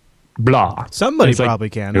it blah? Somebody probably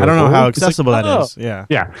can. I don't know how accessible that is. Yeah.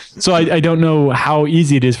 Yeah. So I don't know how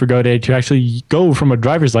easy it is for GoDaddy to actually go from a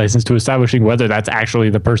driver's license to establishing whether that's actually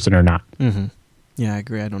the person or not. Mm-hmm. Yeah, I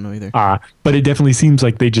agree. I don't know either. But it definitely seems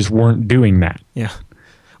like they just weren't doing that. Yeah.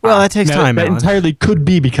 Well, that takes time. That entirely could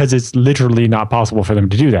be because it's literally not possible for them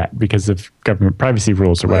to do that because of government privacy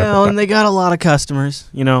rules or whatever. Well, and they got a lot of customers,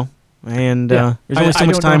 and there's only so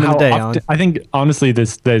much time in the day. I think, honestly,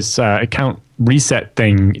 this account reset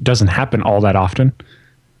thing doesn't happen all that often.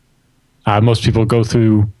 Most people go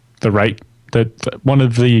through one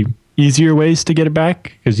of the easier ways to get it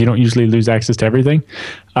back because you don't usually lose access to everything.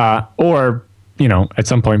 Or, at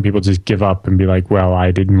some point people just give up and be like, well, I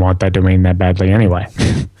didn't want that domain that badly anyway.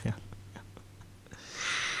 Yeah.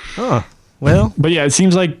 Oh, well. But yeah, it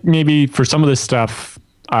seems like maybe for some of this stuff,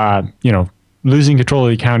 losing control of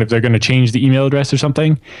the account, if they're going to change the email address or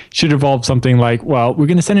something, should involve something like, well, we're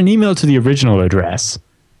going to send an email to the original address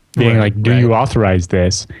being do you authorize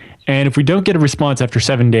this? And if we don't get a response after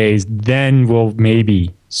 7 days, then we'll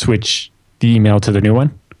maybe switch the email to the new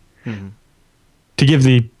one to give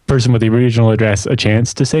the person with the original address a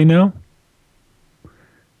chance to say no.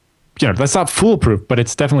 That's not foolproof, but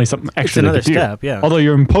it's definitely something extra. It's another step, yeah. Although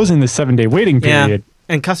you're imposing this 7-day waiting period.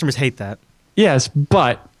 Yeah, and customers hate that. Yes,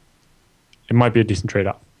 but it might be a decent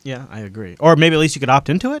trade-off. Yeah, I agree. Or maybe at least you could opt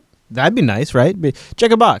into it. That'd be nice, right?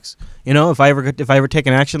 Check a box. If I ever take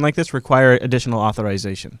an action like this, require additional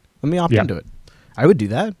authorization. Let me opt into it. I would do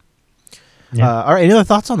that. Yeah. All right. Any other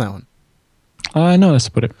thoughts on that one? No, that's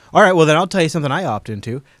about it. All right. Well, then I'll tell you something I opt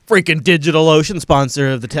into. Freaking DigitalOcean,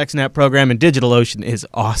 sponsor of the TechSNAP program, and DigitalOcean is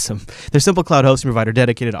awesome. They're simple cloud hosting provider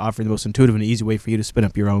dedicated to offering the most intuitive and easy way for you to spin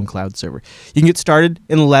up your own cloud server. You can get started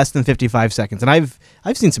in less than 55 seconds, and I've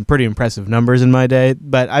seen some pretty impressive numbers in my day.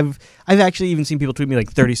 But I've actually even seen people tweet me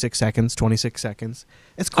like 36 seconds, 26 seconds.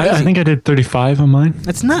 It's crazy. I think I did 35 on mine.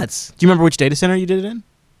 That's nuts. Do you remember which data center you did it in?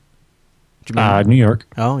 New York.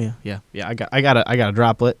 Oh yeah. I got a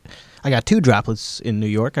droplet. I got 2 droplets in New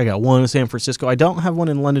York. I got one in San Francisco. I don't have one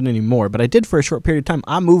in London anymore, but I did for a short period of time.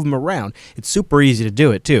 I move them around. It's super easy to do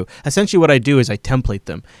it too. Essentially what I do is I template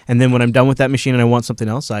them. And then when I'm done with that machine and I want something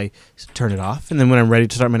else, I turn it off. And then when I'm ready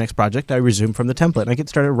to start my next project, I resume from the template. And I get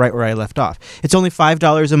started right where I left off. It's only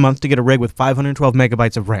 $5 a month to get a rig with 512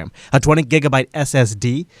 megabytes of RAM, a 20 gigabyte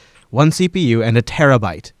SSD, 1 CPU, and a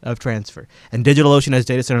terabyte of transfer. And DigitalOcean has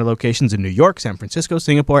data center locations in New York, San Francisco,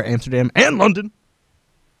 Singapore, Amsterdam, and London.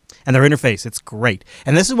 And their interface, it's great.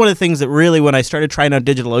 And this is one of the things that really, when I started trying out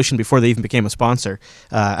DigitalOcean before they even became a sponsor,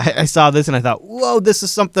 I saw this and I thought, whoa, this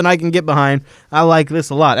is something I can get behind. I like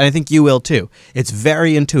this a lot. And I think you will too. It's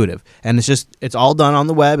very intuitive. And it's all done on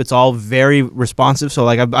the web. It's all very responsive. So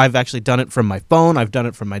like I've actually done it from my phone. I've done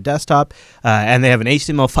it from my desktop. And they have an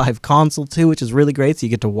HTML5 console too, which is really great. So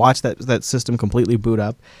you get to watch that system completely boot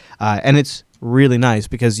up. And it's really nice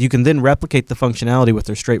because you can then replicate the functionality with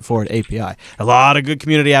their straightforward API. A lot of good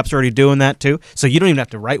community apps are already doing that too, so you don't even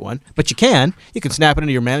have to write one, but you can. You can snap it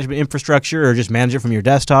into your management infrastructure or just manage it from your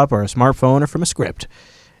desktop or a smartphone or from a script.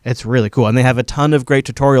 It's really cool, and they have a ton of great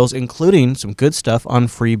tutorials, including some good stuff on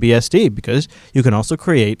FreeBSD, because you can also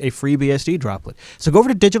create a FreeBSD droplet. So go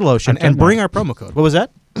over to DigitalOcean and bring our promo code. What was that?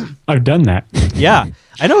 I've done that. Yeah,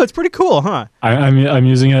 I know, it's pretty cool, huh? I'm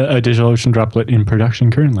using a DigitalOcean droplet in production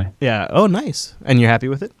currently. Yeah. Oh, nice. And you're happy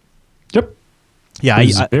with it? Yep. Yeah,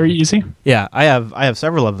 it's very easy. Yeah, I have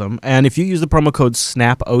several of them, and if you use the promo code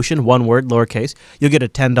SNAPOcean, one word, lowercase, you'll get a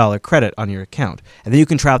 $10 credit on your account, and then you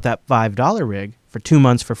can try out that $5 rig for 2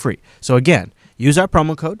 months for free. So again, use our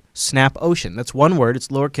promo code SNAPOcean. That's one word, it's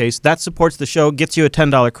lowercase. That supports the show, gets you a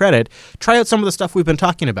 $10 credit. Try out some of the stuff we've been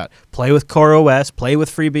talking about. Play with CoreOS, play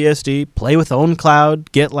with FreeBSD, play with OwnCloud,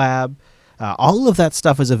 GitLab. All of that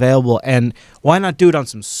stuff is available, and why not do it on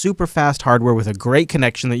some super fast hardware with a great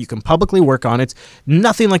connection that you can publicly work on? It's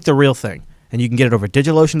nothing like the real thing. And you can get it over at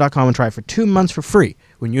DigitalOcean.com and try it for 2 months for free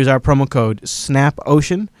when you use our promo code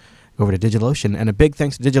SNAPOcean. Go over to DigitalOcean, and a big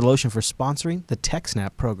thanks to DigitalOcean for sponsoring the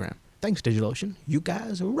TechSNAP program. Thanks, DigitalOcean. You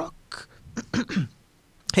guys rock.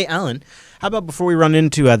 Hey, Alan, how about before we run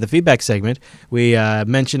into the feedback segment, we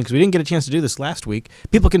mentioned, because we didn't get a chance to do this last week,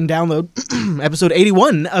 people can download episode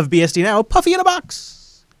 81 of BSD Now, Puffy in a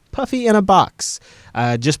Box. Puffy in a Box.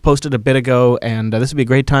 Just posted a bit ago, and this would be a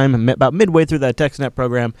great time, about midway through that TechSNAP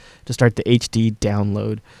program, to start the HD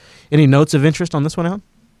download. Any notes of interest on this one,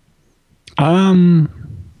 Alan?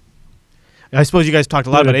 I suppose you guys talked a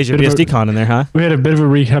lot about AsiaBSDCon in there, huh? We had a bit of a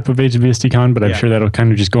recap of AsiaBSDCon, but I'm sure that'll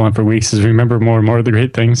kind of just go on for weeks as we remember more and more of the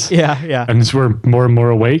great things. Yeah. And as we're more and more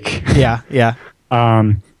awake. Yeah.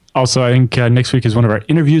 Also, I think next week is one of our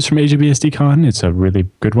interviews from AsiaBSDCon. It's a really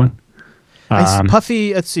good one.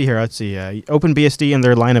 Puffy, let's see. OpenBSD and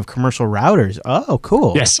their line of commercial routers. Oh,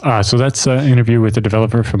 cool. Yes. So that's an interview with a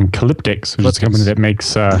developer from Calyptix, which is a company that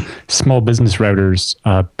makes small business routers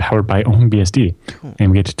powered by OpenBSD. Cool.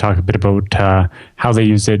 And we get to talk a bit about how they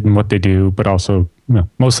use it and what they do, but also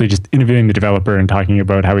mostly just interviewing the developer and talking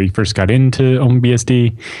about how he first got into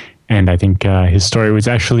OpenBSD. And I think his story was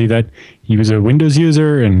actually that he was a Windows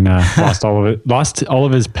user and lost all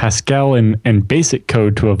of his Pascal and BASIC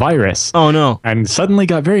code to a virus. Oh no! And suddenly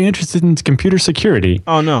got very interested in computer security.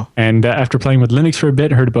 Oh no! And after playing with Linux for a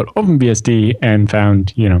bit, heard about OpenBSD and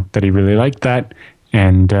found that he really liked that,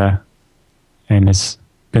 and has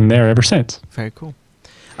been there ever since. Very cool.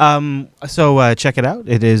 So check it out.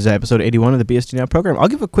 It is episode 81 of the BSD Now program. I'll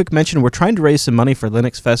give a quick mention. We're trying to raise some money for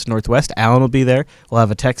Linux Fest Northwest. Alan will be there. We'll have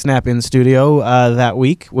a TechSNAP in studio that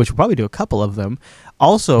week, which we'll probably do a couple of them.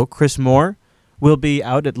 Also, Chris Moore will be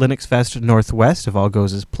out at Linux Fest Northwest if all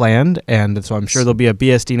goes as planned, and so I'm sure there'll be a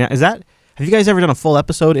BSD Now. Have you guys ever done a full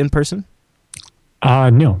episode in person?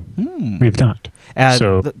 No, we've not.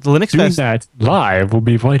 So the Linux doing Fest, that live will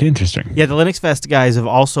be quite interesting. Yeah, the Linux Fest guys have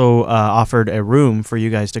also offered a room for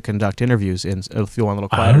you guys to conduct interviews in if you want a little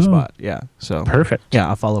quieter spot. Yeah, so perfect. Yeah,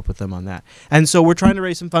 I'll follow up with them on that. And so we're trying to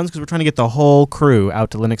raise some funds because we're trying to get the whole crew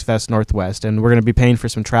out to Linux Fest Northwest, and we're going to be paying for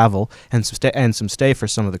some travel and some stay for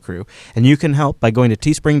some of the crew. And you can help by going to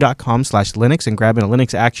teespring.com/Linux and grabbing a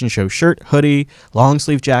Linux Action Show shirt, hoodie, long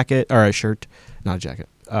sleeve jacket, or a shirt, not a jacket.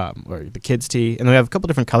 Or the kids' tee, and we have a couple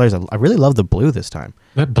different colors. I really love the blue this time.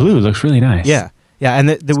 That blue looks really nice. Yeah, and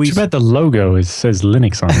too bad the logo says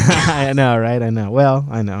Linux on it. I know, right? I know. Well,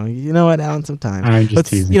 I know. You know what, Alan? Sometimes I'm just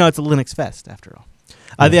teasing. It's a Linux Fest after all.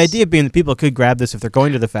 Yes. The idea being that people could grab this if they're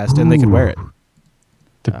going to the fest and they could wear it.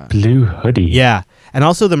 The blue hoodie. Yeah, and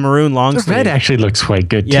also the maroon long sleeve. The red actually looks quite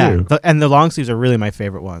good too. And the long sleeves are really my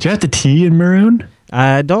favorite ones. Do you have the tee in maroon?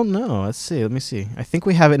 I don't know. Let's see. Let me see. I think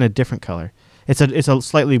we have it in a different color. It's a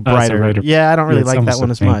slightly brighter. I don't really like that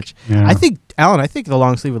one as much. Yeah. I think the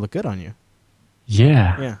long sleeve would look good on you.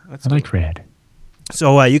 Yeah. I like red.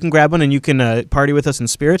 So you can grab one and you can party with us in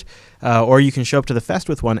spirit, or you can show up to the fest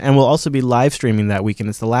with one. And we'll also be live streaming that weekend.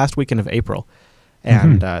 It's the last weekend of April.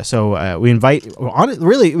 And so we invite on it.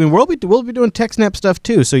 Really, I mean, we'll be doing TechSNAP stuff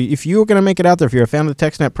too. So if you're going to make it out there, if you're a fan of the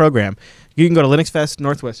TechSNAP program, you can go to Linux Fest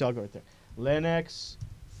Northwest. So I'll go right there. Linux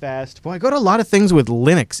Fest. Boy, I go to a lot of things with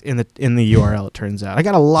Linux in the URL. It turns out I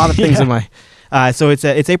got a lot of things in my. So it's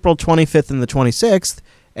April 25th and the 26th,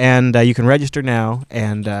 and you can register now,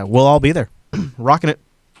 and we'll all be there, rocking it.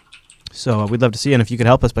 So we'd love to see you, and if you could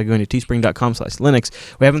help us by going to teespring.com/Linux.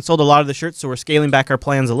 We haven't sold a lot of the shirts, so we're scaling back our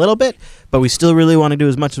plans a little bit, but we still really want to do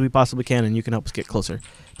as much as we possibly can, and you can help us get closer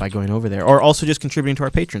by going over there, or also just contributing to our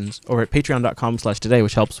patrons over at patreon.com/today,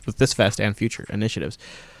 which helps with this fest and future initiatives.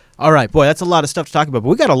 All right, boy, that's a lot of stuff to talk about, but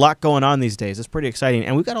we got a lot going on these days. It's pretty exciting,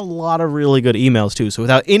 and we've got a lot of really good emails, too. So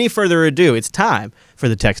without any further ado, it's time for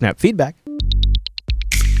the TechSNAP feedback.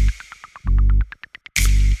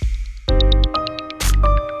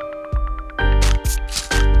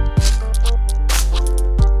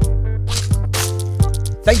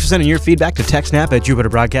 Thanks for sending your feedback to TechSNAP at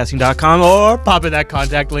JupiterBroadcasting.com, or pop in that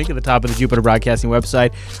contact link at the top of the Jupiter Broadcasting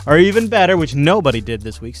website, or even better, which nobody did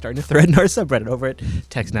this week, starting a thread in our subreddit over at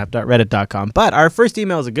TechSNAP.reddit.com. But our first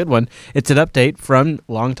email is a good one. It's an update from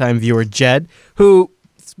longtime viewer Jed, who,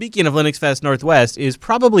 speaking of Linux Fest Northwest, is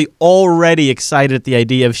probably already excited at the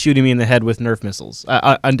idea of shooting me in the head with Nerf missiles.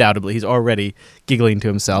 Undoubtedly, he's already giggling to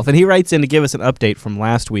himself. And he writes in to give us an update from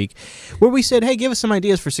last week, where we said, hey, give us some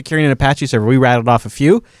ideas for securing an Apache server. We rattled off a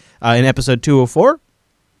few in episode 204.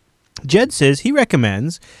 Jed says he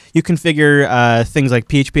recommends you configure things like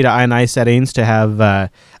PHP to INI settings to have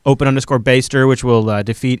open_baster, which will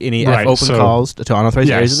defeat any fopen calls to unauthorized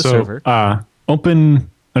areas of the server.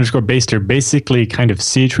 Open_baster basically kind of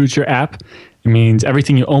chroots your app. It means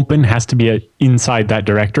everything you open has to be inside that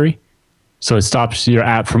directory. So it stops your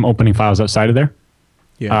app from opening files outside of there,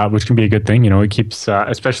 which can be a good thing. It keeps,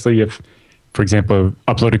 especially if, for example,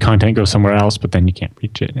 uploaded content goes somewhere else, but then you can't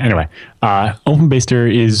reach it. Anyway, open_baster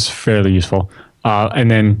is fairly useful. And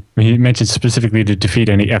then he mentioned specifically to defeat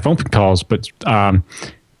any fopen calls, but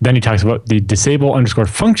then he talks about the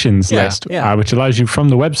disable_functions list, which allows you from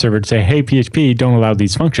the web server to say, hey, PHP, don't allow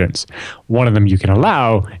these functions. One of them you can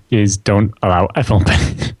allow is don't allow fopen.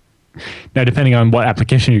 Now, depending on what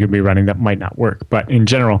application you're going to be running, that might not work. But in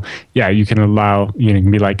general, you can allow, you can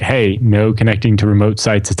be like, hey, no connecting to remote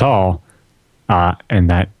sites at all. And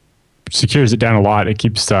that secures it down a lot. It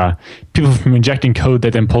keeps people from injecting code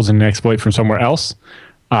that then pulls in an exploit from somewhere else.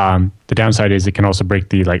 The downside is it can also break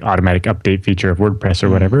the automatic update feature of WordPress or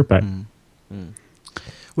whatever. But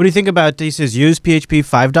what do you think about this? Is use PHP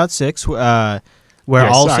 5.6, where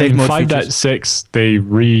all safe mode 5.6 they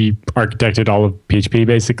re-architected all of PHP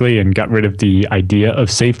basically and got rid of the idea of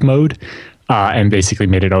safe mode and basically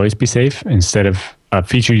made it always be safe instead of a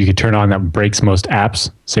feature you could turn on that breaks most apps.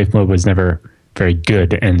 Safe mode was never very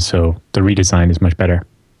good, and so the redesign is much better.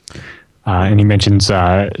 And he mentions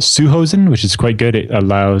Suhosen, which is quite good. It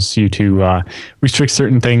allows you to restrict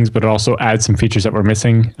certain things, but it also adds some features that we're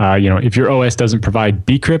missing. If your OS doesn't provide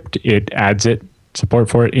bcrypt, it adds support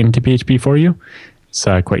for it into PHP for you. It's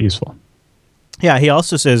quite useful. Yeah, he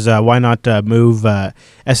also says, why not move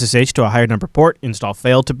SSH to a higher number port, install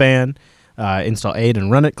fail2ban, install aid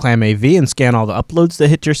and run it, clam AV, and scan all the uploads that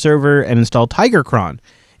hit your server, and install TigerCron.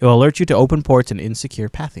 It will alert you to open ports and insecure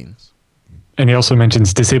pathings. And he also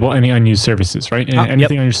mentions disable any unused services, right?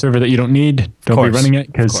 Anything on your server that you don't need, don't be running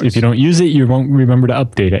it, because if you don't use it, you won't remember to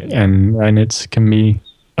update it, and it can be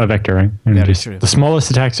a vector, right? And just the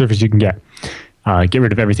smallest attack surface you can get. Get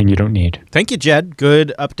rid of everything you don't need. Thank you, Jed.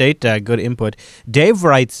 Good update, good input. Dave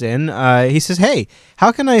writes in, he says, hey,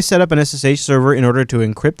 how can I set up an SSH server in order to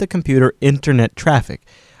encrypt the computer internet traffic?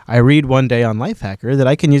 I read one day on Lifehacker that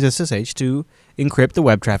I can use SSH to encrypt the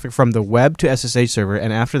web traffic from the web to SSH server,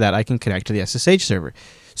 and after that I can connect to the SSH server.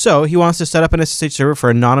 So he wants to set up an SSH server for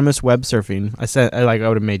anonymous web surfing. I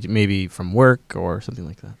would have made maybe from work or something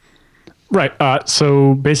like that. Right.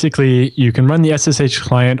 So basically, you can run the SSH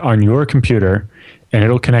client on your computer, and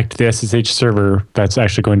it'll connect to the SSH server that's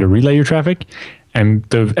actually going to relay your traffic. And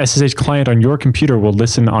the SSH client on your computer will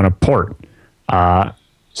listen on a port.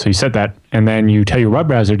 So you set that, and then you tell your web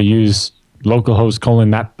browser to use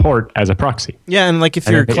localhost : that port as a proxy. Yeah, and if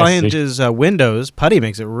your client is Windows, PuTTY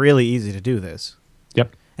makes it really easy to do this.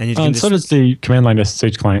 Yep. And you can so does the command line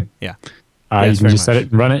SSH client. Yeah. You can just set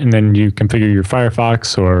it and run it, and then you configure your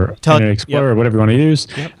Firefox or Internet Explorer or whatever you want to use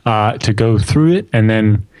to go through it, and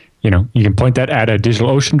then you can point that at a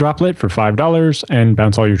DigitalOcean droplet for $5 and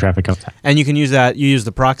bounce all your traffic out that. And you can use that. You use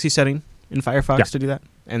the proxy setting in Firefox to do that,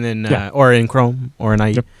 and then or in Chrome or in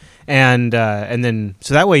IE. Yep. And then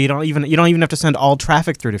so that way you don't even have to send all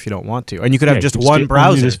traffic through it if you don't want to, and you could have just one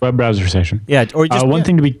browser. This web browser session. Yeah, or just one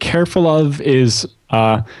thing to be careful of is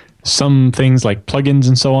some things like plugins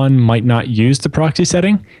and so on might not use the proxy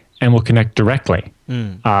setting and will connect directly,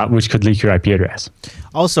 which could leak your IP address.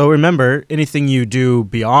 Also, remember anything you do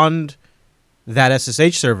beyond that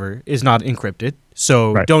SSH server is not encrypted.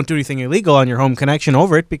 So Right. don't do anything illegal on your home connection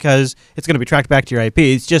over it because it's going to be tracked back to your IP.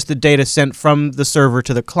 It's just the data sent from the server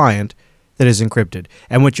to the client that is encrypted.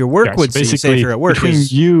 And what your work would see, say if you're at work, between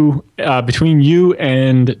is you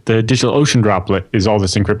and the DigitalOcean droplet is all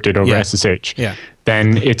this encrypted over SSH. Yeah.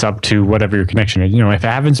 Then it's up to whatever your connection is. If it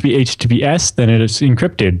happens to be HTTPS, then it is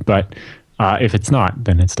encrypted. But if it's not,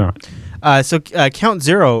 then it's not. So Count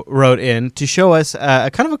Zero wrote in to show us a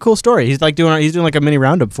kind of a cool story. He's doing like a mini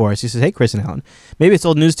roundup for us. He says, "Hey, Chris and Alan, maybe it's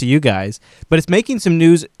old news to you guys, but it's making some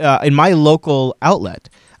news in my local outlet.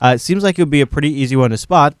 It seems like it would be a pretty easy one to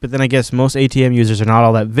spot, but then I guess most ATM users are not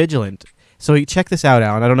all that vigilant. So check this out,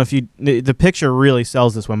 Alan. I don't know if the picture really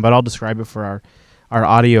sells this one, but I'll describe it for our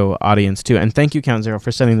audio audience too. And thank you, Count Zero,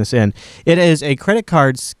 for sending this in. It is a credit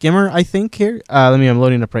card skimmer, I think. Here, I'm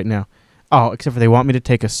loading up right now. Oh, except for they want me to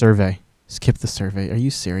take a survey." Skip the survey. Are you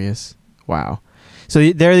serious? Wow.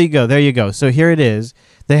 So there you go. There you go. So here it is.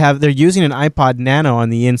 They're using an iPod Nano on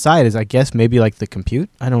the inside as I guess maybe like the compute.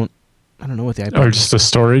 I don't know what the iPod. Or just the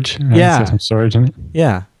storage. Yeah. Some storage in it.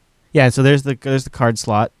 Yeah. Yeah. So there's the card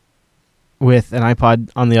slot with an iPod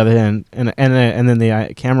on the other end and then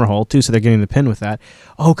the camera hole too. So they're getting the pin with that.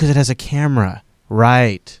 Oh, because it has a camera.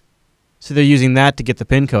 Right. So they're using that to get the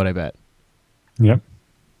pin code, I bet. Yep.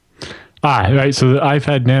 Right. So the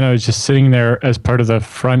iPad Nano is just sitting there as part of the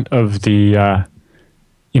front of the,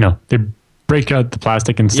 they break out the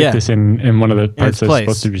plastic and stick this in one of the parts that's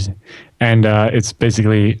supposed to be. And it's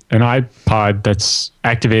basically an iPod that's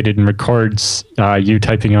activated and records you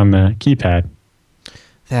typing on the keypad.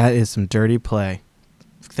 That is some dirty play.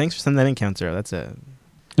 Thanks for sending that in, Count Zero. That's it.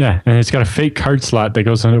 Yeah, and it's got a fake card slot that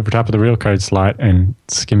goes on over top of the real card slot and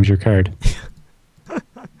skims your card.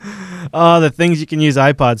 Oh, the things you can use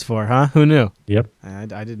iPods for, huh? Who knew? Yep.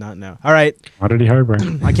 I did not know. All right. Commodity hardware.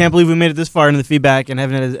 I can't believe we made it this far into the feedback and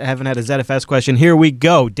haven't had a ZFS question. Here we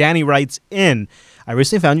go. Danny writes in, "I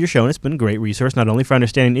recently found your show and it's been a great resource not only for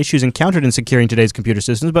understanding issues encountered in securing today's computer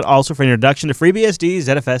systems, but also for an introduction to FreeBSD,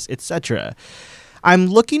 ZFS, etc. I'm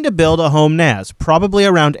looking to build a home NAS, probably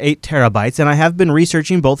around 8 terabytes, and I have been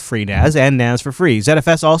researching both FreeNAS and NAS for free.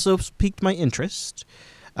 ZFS also piqued my interest."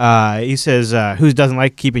 He says, who doesn't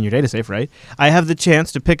like keeping your data safe, right? "I have the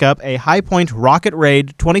chance to pick up a Highpoint Rocket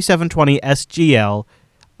Raid 2720 SGL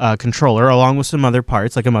controller along with some other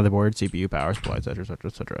parts like a motherboard, CPU, power supply, etc., etc.,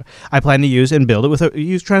 etc. I plan to use and build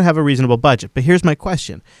it trying to have a reasonable budget. But here's my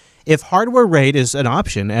question. If hardware RAID is an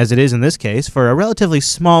option, as it is in this case, for a relatively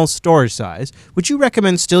small storage size, would you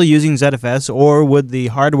recommend still using ZFS, or would the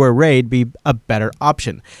hardware RAID be a better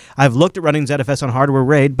option? I've looked at running ZFS on hardware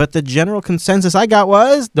RAID, but the general consensus I got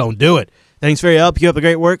was, don't do it. Thanks for your help. Keep up the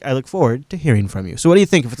great work. I look forward to hearing from you." So what do you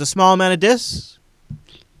think? If it's a small amount of disks?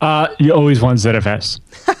 You always want ZFS.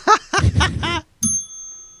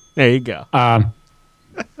 There you go.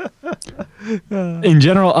 In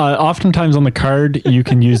general, oftentimes on the card, you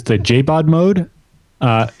can use the JBOD mode.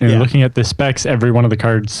 Looking at the specs, every one of the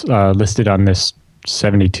cards listed on this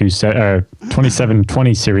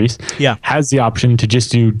 2720 series has the option to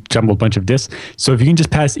just do jumbled bunch of disks. So if you can just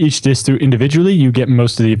pass each disk through individually, you get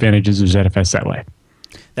most of the advantages of ZFS that way.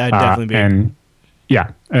 That would definitely be.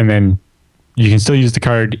 And then you can still use the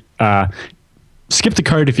card. Skip the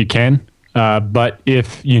card if you can. But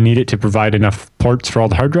if you need it to provide enough ports for all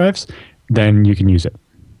the hard drives, then you can use it.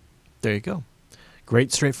 There you go.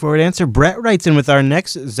 Great, straightforward answer. Brett writes in with our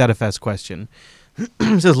next ZFS question.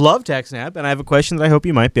 He says, "Love TechSNAP, and I have a question that I hope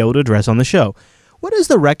you might be able to address on the show. What is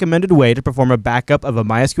the recommended way to perform a backup of a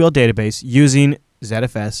MySQL database using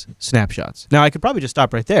ZFS snapshots?" Now, I could probably just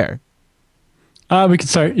stop right there. We could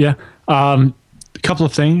start, yeah. A couple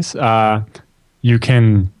of things. You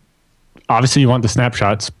can... Obviously, you want the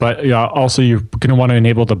snapshots, but also you're going to want to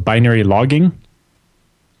enable the binary logging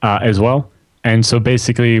as well. And so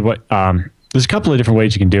basically, there's a couple of different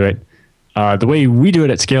ways you can do it. The way we do it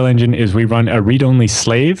at Scale Engine is we run a read-only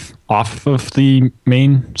slave off of the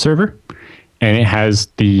main server, and it has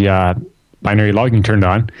the binary logging turned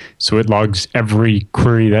on. So it logs every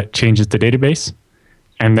query that changes the database.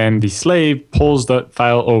 And then the slave pulls the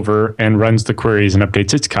file over and runs the queries and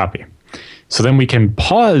updates its copy. So then we can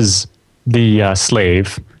pause the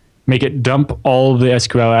slave, make it dump all the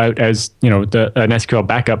SQL out as an SQL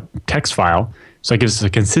backup text file. So it gives us a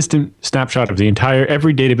consistent snapshot of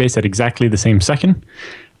every database at exactly the same second,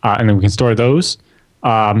 and then we can store those.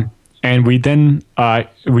 And we then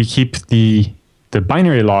we keep the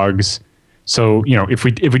binary logs. So if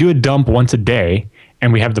we do a dump once a day,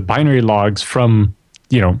 and we have the binary logs from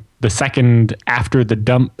the second after the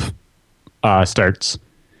dump starts.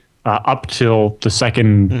 Up till the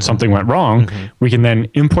second something went wrong, we can then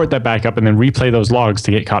import that back up and then replay those logs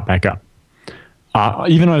to get caught back up.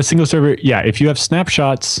 Even on a single server, if you have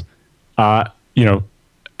snapshots,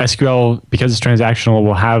 SQL, because it's transactional,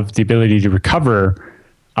 will have the ability to recover,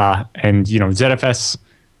 and ZFS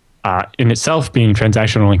in itself being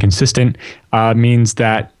transactional and consistent means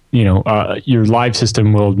that your live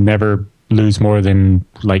system will never lose more than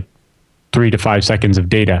like 3 to 5 seconds of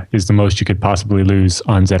data is the most you could possibly lose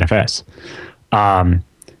on ZFS.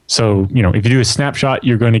 So if you do a snapshot,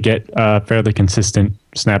 you're going to get a fairly consistent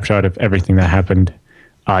snapshot of everything that happened.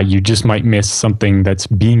 You just might miss something that's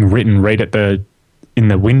being written right in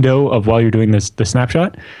the window of while you're doing the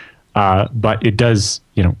snapshot. But it does,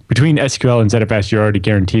 between SQL and ZFS, you're already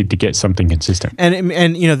guaranteed to get something consistent.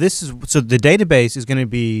 And this is, so the database is going to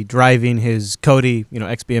be driving his Kodi,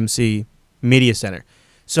 XBMC media center.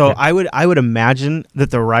 So I would imagine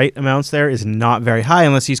that the write amounts there is not very high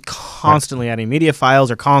unless he's constantly adding media files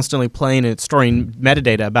or constantly playing and storing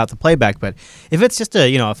metadata about the playback. But if it's just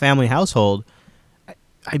a family household,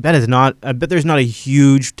 I bet there's not a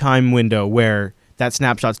huge time window where that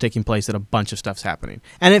snapshot's taking place and a bunch of stuff's happening.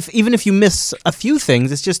 And even if you miss a few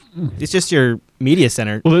things, it's just your media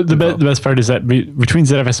center. Well, the best part is that between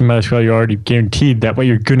ZFS and MySQL, you're already guaranteed that what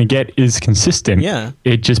you're going to get is consistent. Yeah.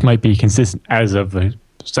 It just might be consistent as of a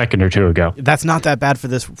second or two ago. That's not that bad for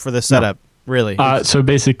this setup, really. So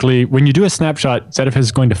basically, when you do a snapshot, ZFS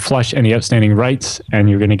is going to flush any outstanding writes, and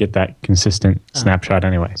you're going to get that consistent snapshot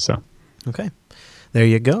anyway. So, okay, there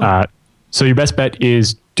you go. So your best bet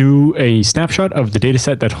is do a snapshot of the data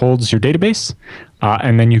set that holds your database,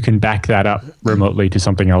 and then you can back that up remotely to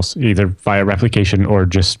something else, either via replication or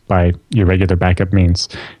just by your regular backup means.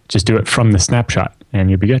 Just do it from the snapshot,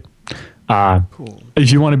 and you'll be good. Cool.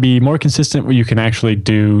 If you want to be more consistent, you can actually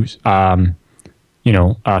do,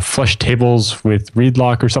 flush tables with read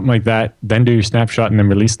lock or something like that, then do your snapshot and then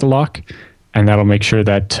release the lock, and that'll make sure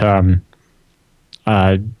that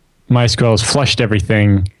MySQL has flushed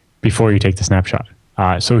everything before you take the snapshot.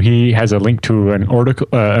 So he has a link to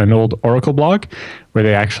an old Oracle blog where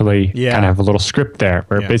they actually kind of have a little script there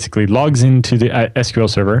where it basically logs into the SQL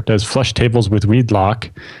server, does flush tables with read lock,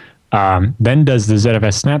 then does the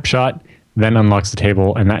ZFS snapshot, then unlocks the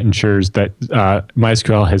table, and that ensures that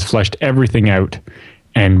MySQL has flushed everything out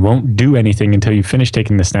and won't do anything until you finish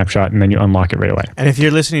taking the snapshot, and then you unlock it right away. And if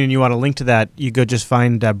you're listening and you want a link to that, you go just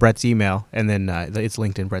find Brett's email, and then it's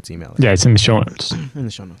linked in Brett's email. Yeah, it's in the show notes. In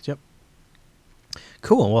the show notes, yep.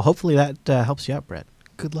 Cool. Well, hopefully that helps you out, Brett.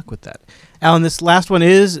 Good luck with that. Alan, this last one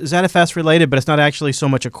is ZFS related, but it's not actually so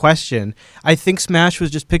much a question. I think Smash was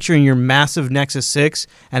just picturing your massive Nexus 6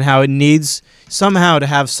 and how it needs somehow to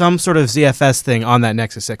have some sort of ZFS thing on that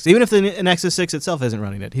Nexus 6, even if the Nexus 6 itself isn't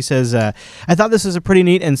running it. He says, I thought this was a pretty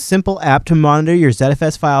neat and simple app to monitor your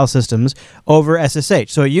ZFS file systems over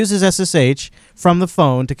SSH. So it uses SSH from the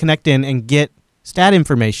phone to connect in and get stat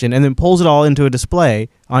information and then pulls it all into a display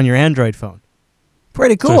on your Android phone.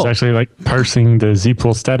 Pretty cool. So it's actually like parsing the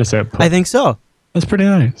zpool status output. I think so. That's pretty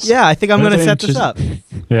nice. Yeah, I think I'm going to set this up.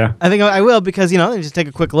 Yeah. I think I will because, just take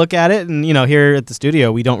a quick look at it. And, here at the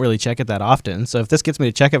studio, we don't really check it that often. So if this gets me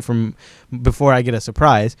to check it from before I get a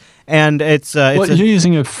surprise. And it's you're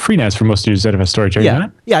using a FreeNAS for most of your ZFS storage, are you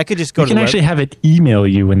not? Yeah, I could just go to the web. You can actually have it email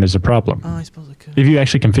you when there's a problem. Oh, I suppose I could. If you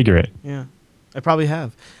actually configure it. Yeah, I probably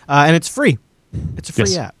have. And it's free. It's a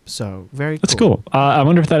free app, so very cool. That's cool. I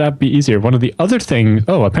wonder if that app would be easier. One of the other things,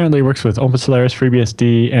 apparently it works with OpenSolaris,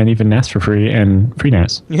 FreeBSD, and even NAS for free and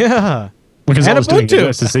FreeNAS. Yeah. Because I was doing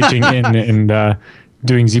SSHing in and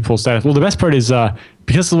doing zpool status. Well, the best part is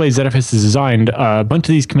because of the way ZFS is designed, a bunch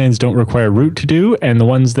of these commands don't require root to do, and the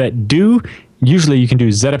ones that do, usually you can do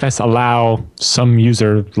ZFS allow some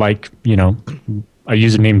user, like, a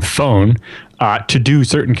user named phone, to do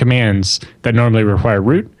certain commands that normally require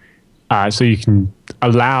root. So you can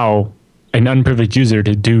allow an unprivileged user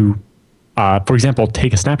to do, for example,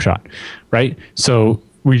 take a snapshot, right? So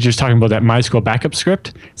we were just talking about that MySQL backup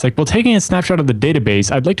script. It's like, well, taking a snapshot of the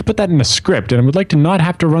database, I'd like to put that in a script, and I would like to not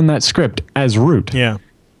have to run that script as root. Yeah.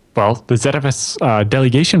 Well, the ZFS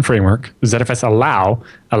delegation framework, ZFS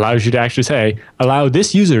allows you to actually say, allow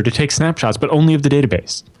this user to take snapshots, but only of the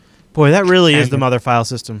database. Boy, that really is the mother file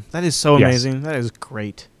system. That is so amazing. Yes. That is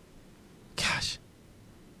great. Gosh.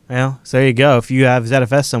 Well, so there you go. If you have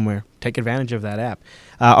ZFS somewhere, take advantage of that app.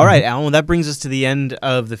 All right, Alan, well, that brings us to the end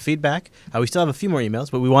of the feedback. We still have a few more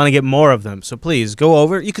emails, but we want to get more of them. So please go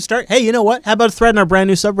over. You can start. Hey, you know what? How about a thread in our brand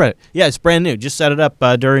new subreddit? Yeah, it's brand new. Just set it up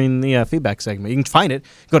during the feedback segment. You can find it.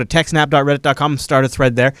 Go to techsnap.reddit.com, start a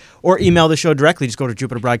thread there, or email the show directly. Just go to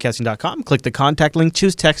jupiterbroadcasting.com, click the contact link,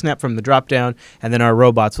 choose TechSNAP from the drop-down, and then our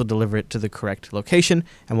robots will deliver it to the correct location,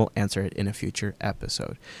 and we'll answer it in a future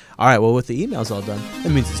episode. All right, well, with the emails all done,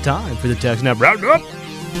 that means it's time for the TechSNAP Roundup.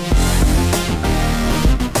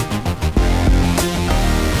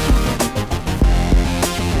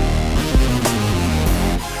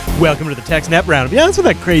 Welcome to the TechSNAP Roundup. Yeah, that's what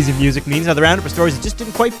that crazy music means. Now, the roundup of stories that just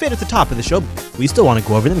didn't quite fit at the top of the show. We still want to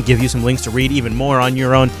go over them and give you some links to read even more on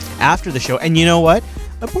your own after the show. And you know what?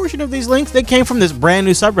 A portion of these links, they came from this brand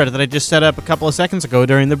new subreddit that I just set up a couple of seconds ago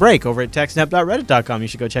during the break over at techsnap.reddit.com. You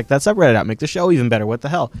should go check that subreddit out. Make the show even better. What the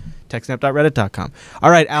hell? techsnap.reddit.com.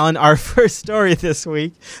 All right, Alan, our first story this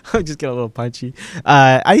week. I'll just get a little punchy.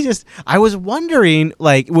 I was wondering,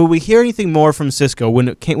 like, will we hear anything more from Cisco when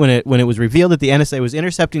it was revealed that the NSA was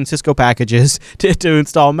intercepting Cisco packages to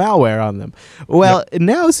install malware on them? Well,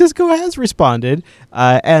 Now Cisco has responded,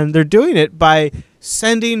 and they're doing it by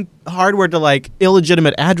sending hardware to like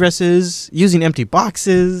illegitimate addresses, using empty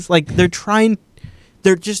boxes. Like they're just trying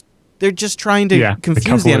to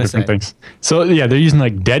confuse the NSA. Things. So they're using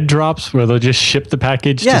like dead drops where they'll just ship the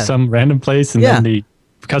package to some random place and then the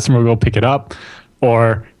customer will go pick it up,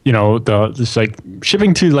 or they'll just like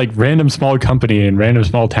shipping to like random small company in random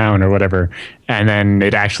small town or whatever, and then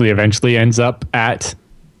it actually eventually ends up at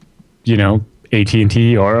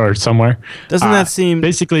AT&T or somewhere. Doesn't that seem...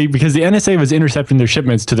 Basically, because the NSA was intercepting their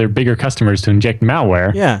shipments to their bigger customers to inject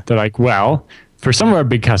malware, they're like, well, for some of our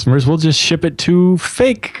big customers, we'll just ship it to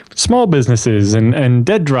fake small businesses and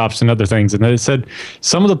dead drops and other things. And they said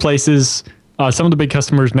some of the places, some of the big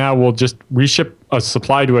customers now will just reship a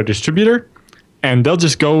supply to a distributor, and they'll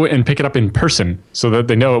just go and pick it up in person so that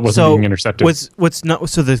they know it wasn't being intercepted.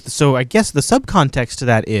 So I guess the subcontext to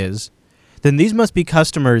that is, then these must be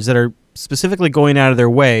customers that are specifically going out of their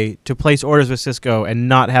way to place orders with Cisco and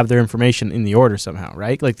not have their information in the order somehow,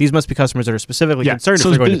 right? Like these must be customers that are specifically concerned if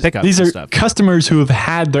they're going to pick up these are stuff. Customers who have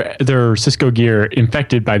had their Cisco gear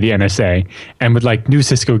infected by the NSA and would like new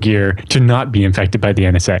Cisco gear to not be infected by the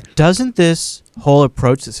NSA. Doesn't this whole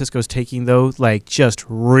approach that Cisco's taking, though, like just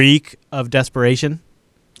reek of desperation?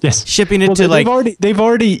 Yes. Shipping it to they've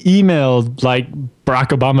already emailed like Barack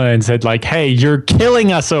Obama and said like, hey, you're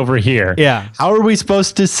killing us over here. Yeah. How are we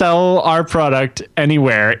supposed to sell our product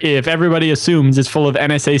anywhere if everybody assumes it's full of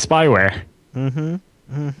NSA spyware?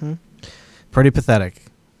 Pretty pathetic.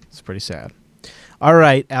 It's pretty sad. All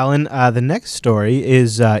right, Alan, the next story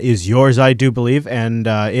is yours, I do believe, and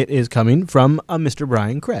it is coming from Mr.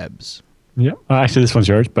 Brian Krebs. Yeah. Actually, this one's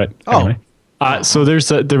yours, but anyway. So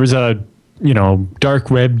there was a dark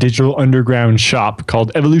web digital underground shop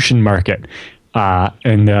called Evolution Market.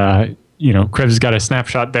 Krebs got a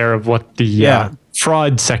snapshot there of what the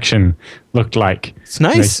fraud section looked like. It's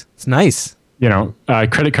nice. It's nice.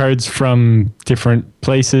 Credit cards from different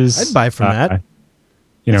places. I'd buy from that.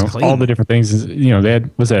 All the different things. They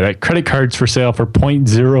had, credit cards for sale for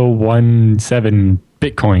 0.017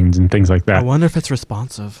 Bitcoins and things like that. I wonder if it's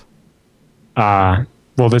responsive.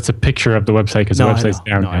 Well, that's a picture of the website because the website's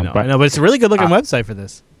down now. I know, but it's a really good-looking website for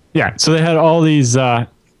this. Yeah, so they had all these,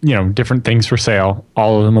 different things for sale,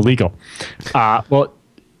 all of them illegal. Well,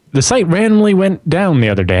 the site randomly went down the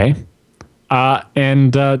other day,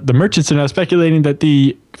 and the merchants are now speculating that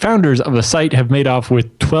the founders of the site have made off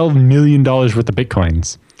with $12 million worth of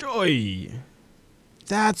Bitcoins. Joy.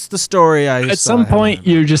 That's the story I saw. At some point,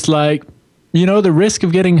 you're just like, the risk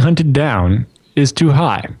of getting hunted down is too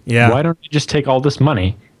high. Yeah. Why don't you just take all this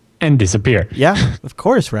money and disappear? Yeah, of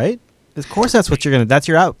course, right? Of course that's what you're going to... That's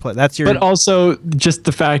your output. That's your... But also just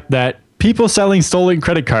the fact that people selling stolen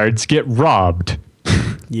credit cards get robbed.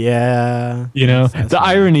 Yeah. The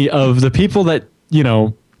irony of the people that,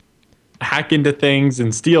 hack into things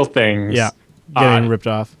and steal things. Yeah. Getting ripped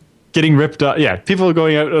off. Yeah. People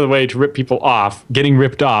going out of the way to rip people off, getting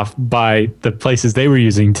ripped off by the places they were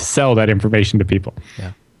using to sell that information to people.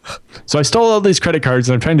 Yeah. So I stole all these credit cards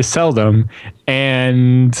and I'm trying to sell them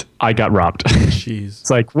and I got robbed. Jeez. It's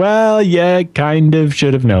like, well, yeah, kind of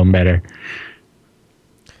should have known better.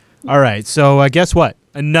 All right. So guess what?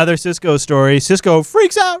 Another Cisco story. Cisco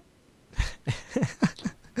freaks out.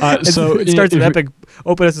 So it starts with epic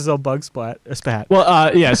OpenSSL bug spat.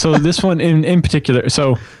 Well, so this one in particular.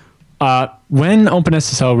 So when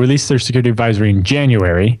OpenSSL released their security advisory in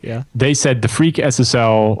January, they said the Freak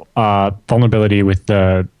SSL vulnerability with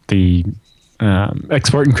the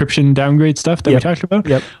export encryption downgrade stuff that we talked about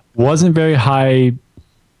wasn't very high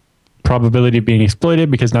probability of being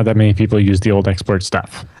exploited because not that many people use the old export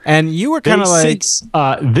stuff. And you were kind of like...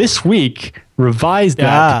 this week revised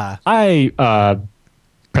that high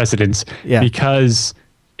precedence because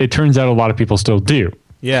it turns out a lot of people still do.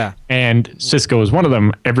 Yeah. And Cisco was one of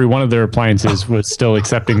them. Every one of their appliances was still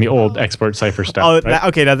accepting the old export cipher stuff. Oh, right?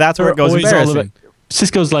 Okay. Now that's where it goes embarrassing.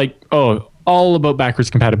 Cisco's like, all about backwards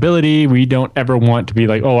compatibility. We don't ever want to be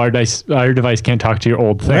like, our device can't talk to your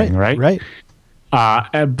old thing, right? Right.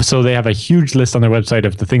 So they have a huge list on their website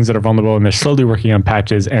of the things that are vulnerable, and they're slowly working on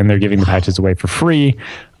patches, and they're giving the patches away for free.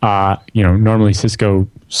 Normally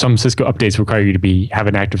some Cisco updates require you to have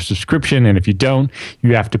an active subscription, and if you don't,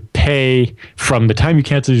 you have to pay from the time you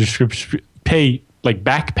cancel your subscription,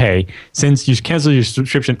 back pay, since you cancel your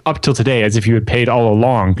subscription up till today, as if you had paid all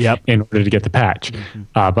along in order to get the patch.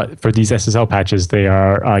 But for these SSL patches, they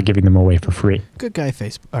are giving them away for free. Good guy,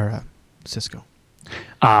 Cisco.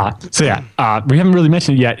 We haven't really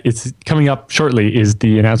mentioned it yet. It's coming up shortly. Is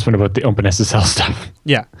the announcement about the OpenSSL stuff?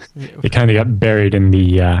 Yeah, it kind of got buried in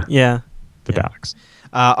the docs.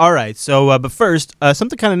 All right. So, but first,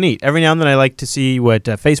 something kind of neat. Every now and then, I like to see what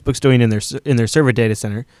Facebook's doing in their server data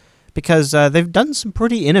center, because they've done some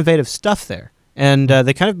pretty innovative stuff there. And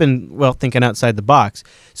they kind of been, thinking outside the box.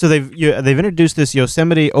 So they've introduced this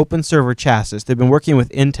Yosemite Open Server Chassis. They've been working with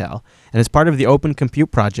Intel, and it's part of the Open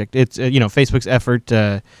Compute project. It's Facebook's effort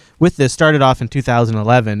with this started off in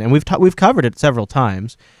 2011, and we've covered it several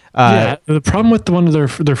times. The problem with one of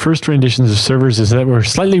their first renditions of servers is that we're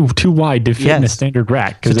slightly too wide to fit in a standard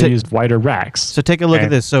rack, because they used wider racks. So take a look at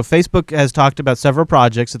this. So Facebook has talked about several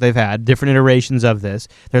projects that they've had, different iterations of this.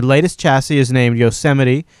 Their latest chassis is named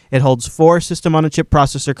Yosemite. It holds 4 system-on-a-chip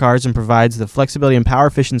processor cards and provides the flexibility and power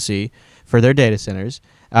efficiency for their data centers.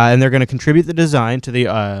 And they're going to contribute the design to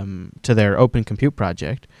their Open Compute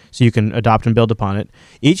project, so you can adopt and build upon it.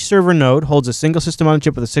 Each server node holds a single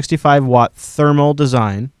system-on-a-chip with a 65-watt thermal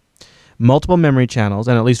design, multiple memory channels,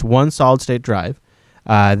 and at least one solid-state drive.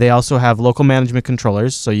 They also have local management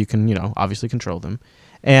controllers, so you can, obviously control them.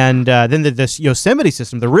 And then this Yosemite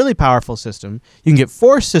system, the really powerful system, you can get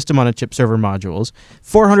 4 system-on-a-chip server modules,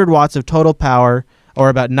 400 watts of total power, or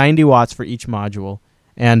about 90 watts for each module.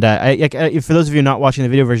 And for those of you not watching the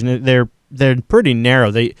video version, they're pretty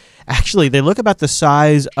narrow. They look about the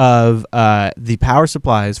size of the power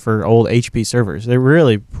supplies for old HP servers. They're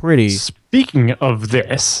really pretty. Speaking of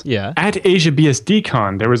this, at Asia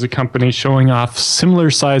BSDCon, there was a company showing off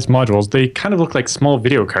similar sized modules. They kind of look like small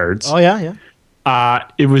video cards. Oh, yeah.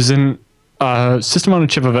 It was an system on a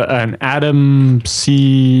chip of an Atom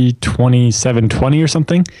C2720 or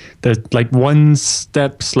something. That's like one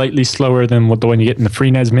step slightly slower than the one you get in the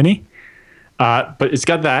FreeNAS Mini. But it's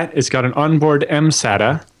got that. It's got an onboard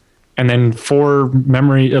mSATA, and then 4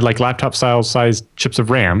 memory, laptop style sized chips of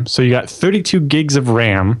RAM. So you got 32 gigs of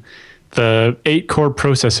RAM, the 8-core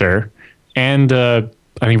processor, and I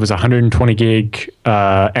think it was 120 gig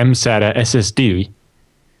mSATA SSD,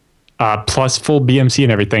 plus full BMC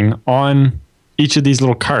and everything on each of these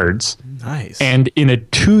little cards. Nice. And in a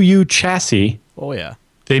 2U chassis. Oh yeah.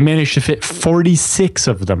 They managed to fit 46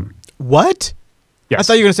 of them. What? Yes. I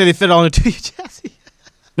thought you were going to say they fit all in a 2U chassis.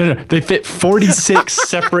 No. They fit 46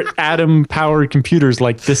 separate Atom-powered computers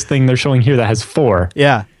like this thing they're showing here that has 4.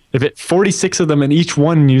 Yeah. They fit 46 of them, and each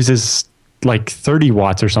one uses like 30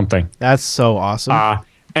 watts or something. That's so awesome.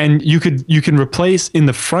 And you can replace, in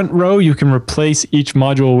the front row, you can replace each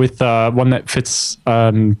module with one that fits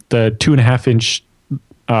the 2.5-inch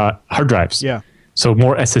hard drives. Yeah. So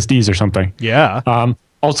more SSDs or something. Yeah.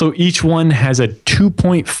 Also, each one has a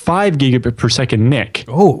 2.5 gigabit per second NIC.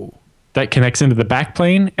 Oh. That connects into the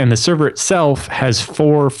backplane, and the server itself has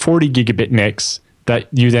 4 40 gigabit NICs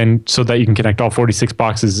so that you can connect all 46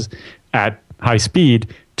 boxes at high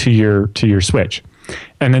speed to your switch.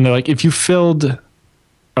 And then they're like, if you filled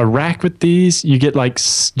a rack with these, you get like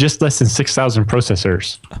just less than 6,000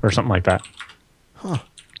 processors or something like that. Huh.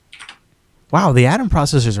 Wow, the Atom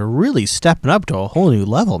processors are really stepping up to a whole new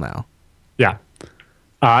level now. Yeah.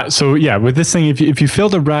 With this thing, if you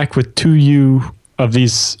filled a rack with 2U of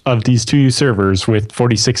these 2U servers with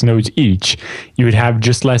 46 nodes each, you would have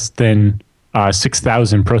just less than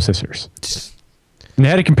 6,000 processors. And they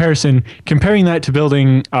had a comparison, comparing that to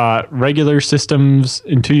building regular systems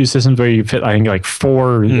in 2U systems where you fit, I think, like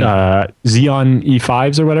 4 Xeon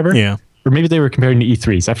E5s or whatever. Yeah. Or maybe they were comparing to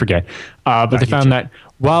E3s, I forget. But they found that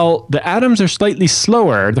while the Atoms are slightly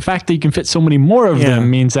slower, the fact that you can fit so many more of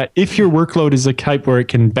them means that if your workload is a type where it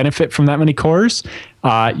can benefit from that many cores,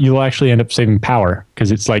 you'll actually end up saving power,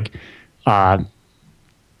 because it's like the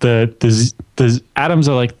Atoms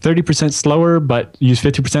are like 30% slower but use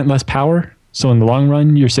 50% less power. So in the long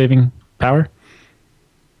run, you're saving power.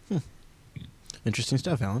 Interesting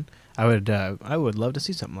stuff, Alan. I would love to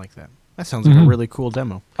see something like that. That sounds like a really cool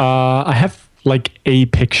demo. I have like a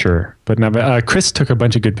picture, but not. Chris took a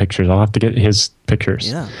bunch of good pictures. I'll have to get his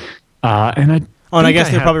pictures. Yeah. And I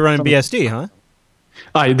guess they're probably running BSD, huh?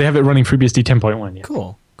 They have it running FreeBSD 10.1. Yeah.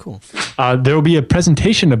 Cool. There will be a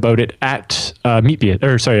presentation about it at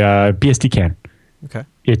BSDCan. Okay.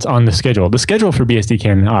 It's on the schedule. The schedule for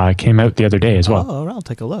BSDCan came out the other day as well. Oh, I'll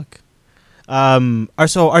take a look.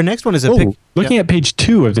 So our next one is looking at page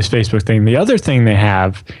 2 of this Facebook thing. The other thing they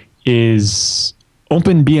have is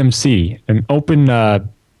OpenBMC, an open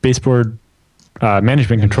baseboard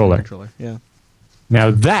management controller. Yeah. Now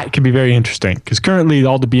that could be very interesting because currently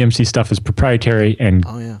all the BMC stuff is proprietary and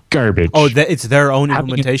garbage. Oh, it's their own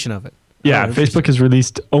implementation of it. Yeah, Facebook has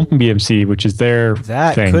released OpenBMC, which is their thing.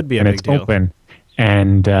 That could be a big deal. And it's open.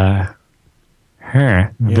 And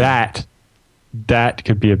that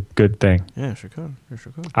could be a good thing. Yeah, sure could.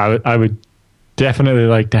 I would definitely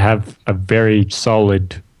like to have a very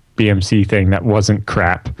solid BMC thing that wasn't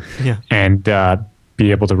crap. Yeah. And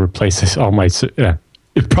be able to replace all my...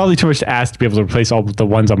 it's probably too much to ask to be able to replace all the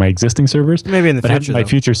ones on my existing servers. Maybe in the future, my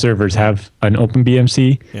future servers have an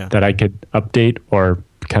OpenBMC that I could update or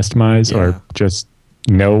customize or just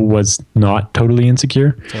know was not totally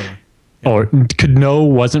insecure. Totally. Yeah. Or could know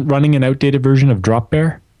wasn't running an outdated version of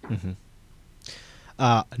DropBear.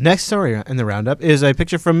 Next story in the roundup is a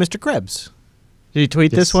picture from Mr. Krebs. Did he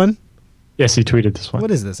tweet this one? Yes, he tweeted this one. What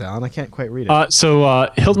is this, Alan? I can't quite read it. So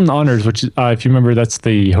Hilton Honors, which if you remember, that's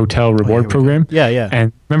the hotel reward program. Yeah.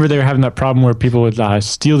 And remember they were having that problem where people would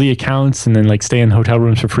steal the accounts and then like stay in hotel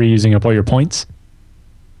rooms for free using up all your points?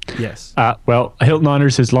 Yes. Well, Hilton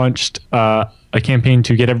Honors has launched a campaign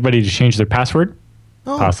to get everybody to change their password,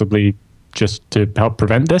 possibly just to help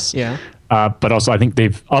prevent this. Yeah. But also I think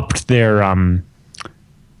they've upped their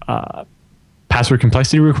password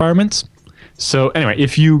complexity requirements. So anyway,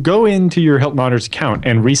 if you go into your Hilton Honors account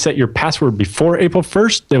and reset your password before April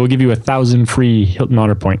 1st, they will give you 1,000 free Hilton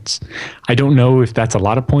Honor points. I don't know if that's a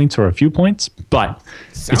lot of points or a few points, but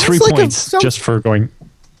it's free points just for going.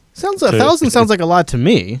 1,000 sounds like a lot to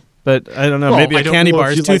me, but I don't know. Well, maybe a candy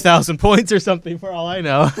bar is 2,000 points or something for all I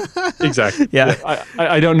know. Exactly. Yeah.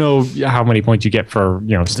 I don't know how many points you get for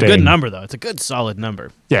staying. It's a good number though. It's a good solid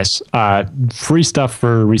number. Yes. Free stuff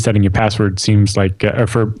for resetting your password seems like, or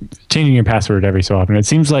for changing your password every so often. It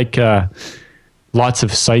seems like lots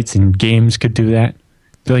of sites and games could do that.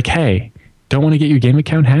 Be like, hey, don't want to get your game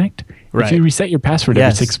account hacked? Right. If you reset your password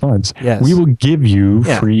every 6 months, we will give you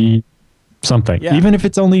free something, even if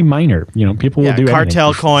it's only minor. People will do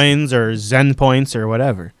cartel coins or Zen points or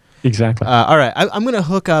whatever. Exactly. All right, I'm going to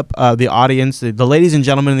hook up the audience, the ladies and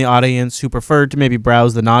gentlemen in the audience who prefer to maybe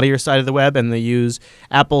browse the naughtier side of the web and they use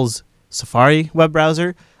Apple's Safari web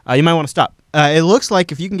browser. You might want to stop. It looks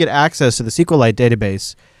like if you can get access to the SQLite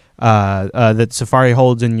database that Safari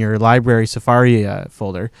holds in your library Safari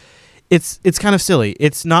folder, it's kind of silly.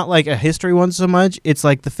 It's not like a history one so much. It's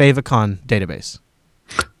like the Favicon database.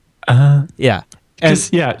 So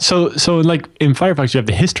like in Firefox, you have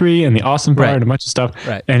the history and the awesome part and a bunch of stuff.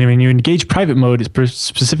 Right. And when you engage private mode, it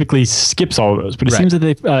specifically skips all of those. But it seems that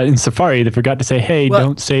they in Safari, they forgot to say, hey,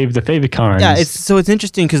 don't save the favicons. Yeah, it's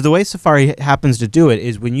interesting because the way Safari happens to do it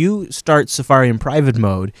is when you start Safari in private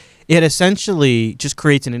mode, it essentially just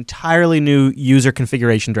creates an entirely new user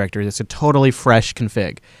configuration directory that's a totally fresh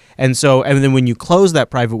config. And then when you close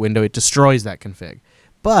that private window, it destroys that config.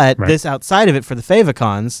 But this outside of it for the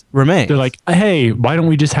favicons remains. They're like, hey, why don't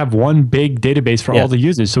we just have one big database for all the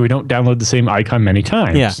users so we don't download the same icon many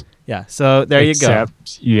times? Yeah. So there you go.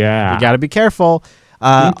 You got to be careful.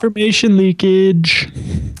 Information leakage.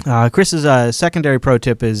 Chris's secondary pro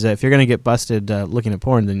tip is if you're going to get busted looking at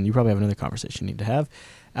porn, then you probably have another conversation you need to have.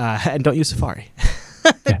 And don't use Safari.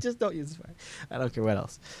 Just don't use Safari. I don't care what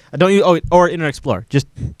else. Don't use or Internet Explorer. Just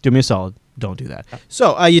do me a solid. Don't do that.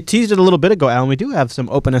 So you teased it a little bit ago, Alan. We do have some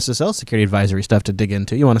OpenSSL security advisory stuff to dig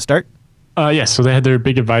into. You want to start? Yes. So they had their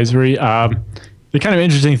big advisory. The kind of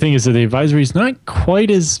interesting thing is that the advisory is not quite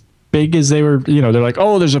as big as they were. They're like,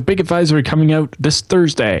 oh, there's a big advisory coming out this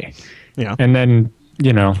Thursday. Yeah. And then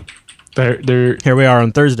they're here we are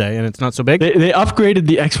on Thursday, and it's not so big. They upgraded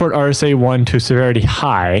the export RSA 1 to severity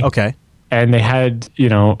high. Okay. And they had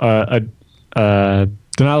a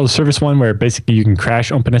denial of service one where basically you can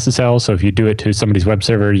crash OpenSSL. So if you do it to somebody's web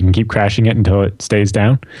server, you can keep crashing it until it stays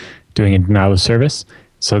down, doing a denial of service.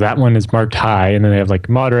 So that one is marked high, and then they have like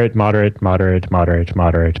moderate, low.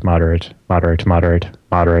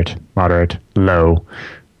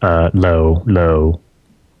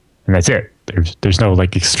 And that's it. There's no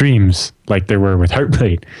like extremes like there were with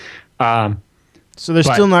Heartbleed. So they're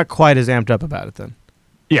still not quite as amped up about it then.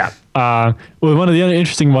 Yeah. Well, one of the other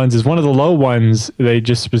interesting ones is one of the low ones. They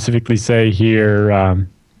just specifically say here,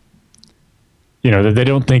 that they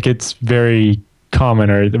don't think it's very common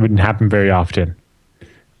or it wouldn't happen very often.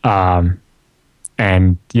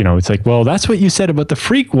 And it's like, well, that's what you said about the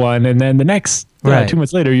freak one, and then the next 2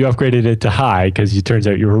 months later, you upgraded it to high because it turns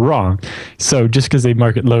out you were wrong. So just because they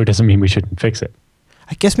mark it low doesn't mean we shouldn't fix it.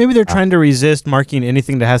 I guess maybe they're trying to resist marking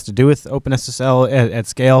anything that has to do with OpenSSL at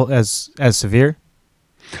scale as severe.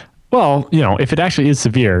 Well, if it actually is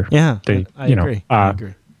severe, I agree. I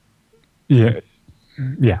agree.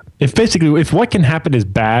 Yeah. If what can happen is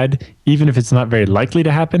bad, even if it's not very likely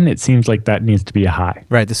to happen, it seems like that needs to be a high.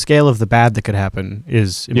 Right. The scale of the bad that could happen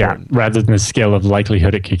is important. Yeah, rather than the scale of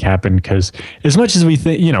likelihood it could happen. Because as much as we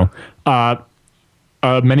think,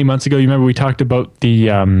 many months ago, you remember we talked about the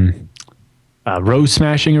row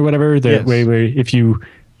smashing or whatever, the way where if you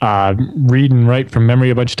read and write from memory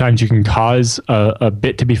a bunch of times, you can cause a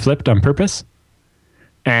bit to be flipped on purpose.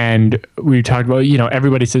 And we talked about,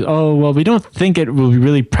 everybody says, oh, well, we don't think it will be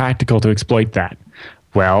really practical to exploit that.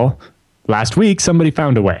 Well, last week, somebody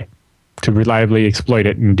found a way to reliably exploit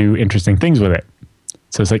it and do interesting things with it.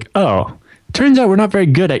 So it's like, oh, turns out we're not very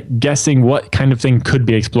good at guessing what kind of thing could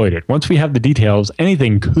be exploited. Once we have the details,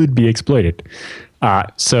 anything could be exploited.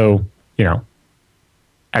 So,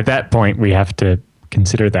 at that point, we have to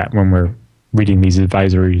consider that when we're reading these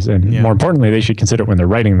advisories. And more importantly, they should consider it when they're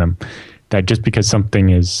writing them. That just because something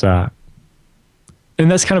is, and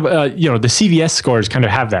that's kind of, the CVS scores kind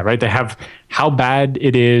of have that, right? They have how bad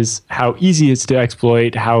it is, how easy it's to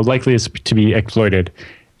exploit, how likely it's to be exploited.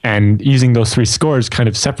 And using those 3 scores kind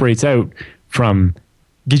of separates out from,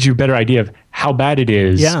 gives you a better idea of how bad it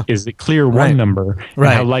is. Yeah. Is it clear one number? And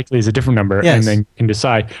how likely is a different number? Yes. And then you can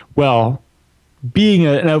decide, well, being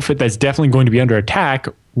an outfit that's definitely going to be under attack,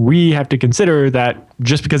 we have to consider that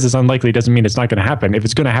just because it's unlikely doesn't mean it's not going to happen. If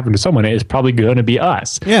it's going to happen to someone, it's probably going to be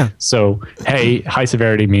us. Yeah. So, hey, high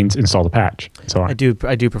severity means install the patch. So I do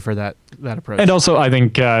prefer that approach. And also, I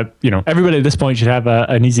think everybody at this point should have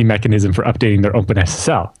an easy mechanism for updating their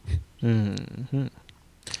OpenSSL. Mm-hmm.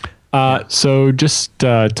 So just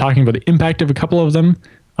talking about the impact of a couple of them.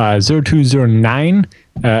 0209,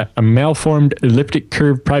 a malformed elliptic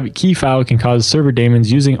curve private key file can cause server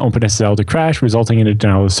daemons using OpenSSL to crash, resulting in a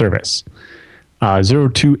denial of service.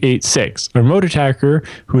 0286, a remote attacker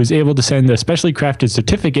who is able to send a specially crafted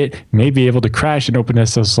certificate may be able to crash an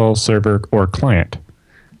OpenSSL server or client.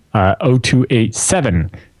 0287,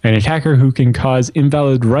 an attacker who can cause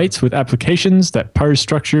invalid writes with applications that parse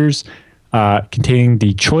structures containing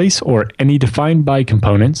the choice or any defined by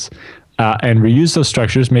components and reuse those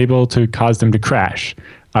structures may be able to cause them to crash.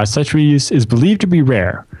 Such reuse is believed to be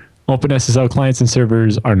rare. OpenSSL clients and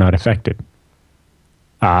servers are not affected.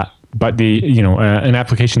 But an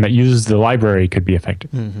application that uses the library could be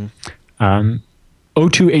affected. Mm-hmm.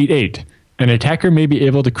 0288, an attacker may be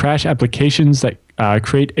able to crash applications that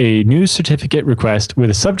create a new certificate request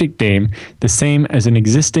with a subject name the same as an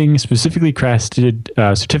existing specifically crafted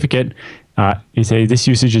certificate. They say this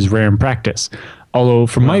usage is rare in practice. Although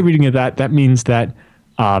from my reading of that means that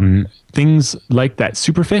things like that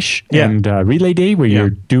Superfish and Relay Day, where you're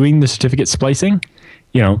doing the certificate splicing,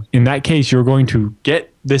 in that case, you're going to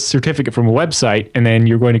get this certificate from a website, and then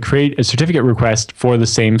you're going to create a certificate request for the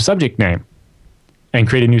same subject name and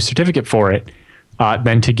create a new certificate for it,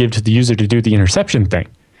 then to give to the user to do the interception thing.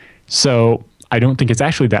 So I don't think it's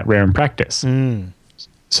actually that rare in practice.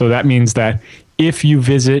 So that means that if you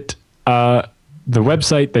visit the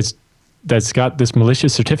website that's got this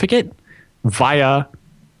malicious certificate via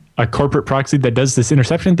a corporate proxy that does this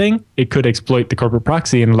interception thing, it could exploit the corporate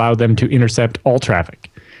proxy and allow them to intercept all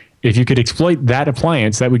traffic. If you could exploit that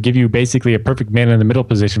appliance, that would give you basically a perfect man-in-the-middle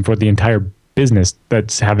position for the entire business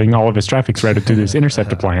that's having all of its traffic routed through this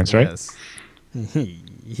intercept appliance, right?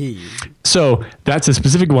 So that's a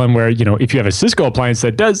specific one where, if you have a Cisco appliance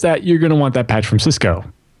that does that, you're going to want that patch from Cisco.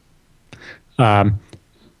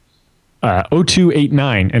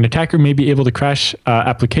 0289, an attacker may be able to crash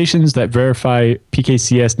applications that verify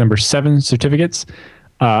PKCS number 7 certificates,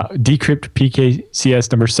 decrypt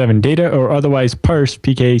PKCS number 7 data, or otherwise parse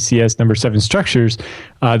PKCS number 7 structures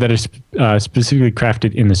that are specifically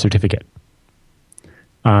crafted in the certificate.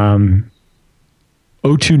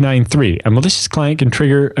 0293, a malicious client can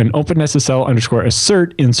trigger an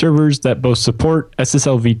OpenSSL_assert in servers that both support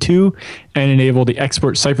SSL v2 and enable the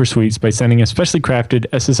export cipher suites by sending a specially crafted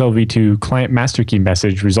SSL v2 client master key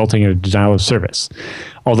message, resulting in a denial of service.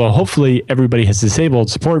 Although hopefully everybody has disabled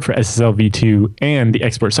support for SSL v2 and the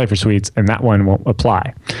export cipher suites, and that one won't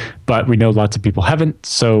apply. But we know lots of people haven't,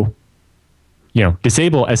 so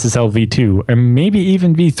disable SSL v2 and maybe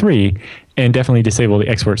even v3, and definitely disable the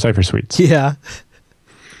export cipher suites. Yeah.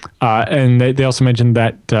 And they also mentioned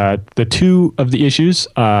that the two of the issues,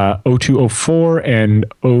 0204 and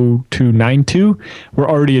 0292, were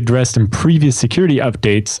already addressed in previous security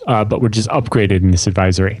updates, but were just upgraded in this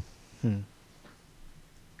advisory.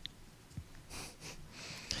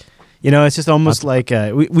 It's just almost like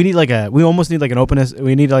we almost need like an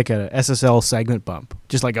we need like a SSL segment bump,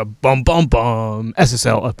 just like a bum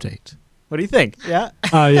SSL update. What do you think? Yeah.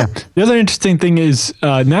 Yeah. The other interesting thing is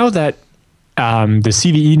now that the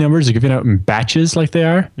CVE numbers are given out in batches like they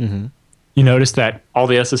are. Mm-hmm. You notice that all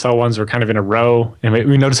the SSL ones were kind of in a row, and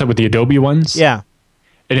we noticed that with the Adobe ones. Yeah.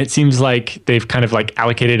 And it seems like they've kind of like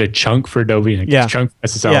allocated a chunk for Adobe and a chunk for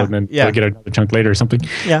SSL, and then they'll get another chunk later or something.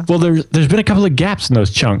 Yeah. Well, there's been a couple of gaps in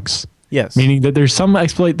those chunks. Yes. Meaning that there's some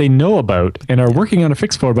exploit they know about and are working on a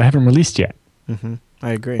fix for, but haven't released yet. Mm-hmm.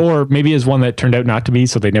 I agree. Or maybe is one that turned out not to be,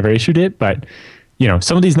 so they never issued it. But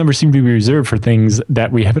some of these numbers seem to be reserved for things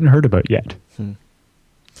that we haven't heard about yet.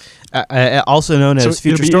 Also known as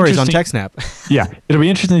future stories on TechSNAP. Yeah, it'll be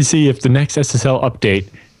interesting to see if the next SSL update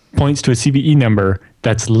points to a CVE number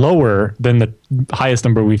that's lower than the highest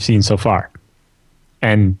number we've seen so far.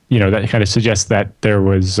 And, that kind of suggests that there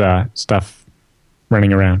was stuff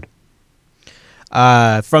running around.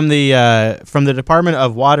 From the Department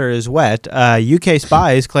of Water is Wet, UK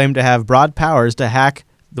spies claim to have broad powers to hack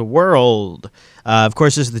the world. Of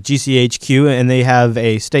course, this is the GCHQ, and they have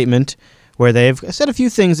a statement where they've said a few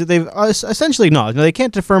things that they've essentially acknowledged. Now, they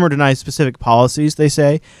can't affirm or deny specific policies, they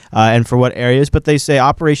say, and for what areas, but they say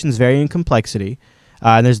operations vary in complexity,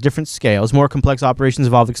 and there's different scales. More complex operations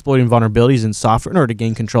involve exploiting vulnerabilities in software in order to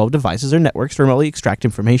gain control of devices or networks to remotely extract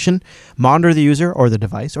information, monitor the user or the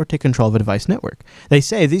device, or take control of a device network. They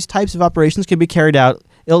say these types of operations can be carried out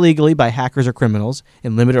illegally by hackers or criminals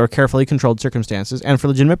in limited or carefully controlled circumstances, and for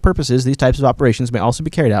legitimate purposes, these types of operations may also be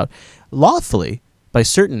carried out lawfully by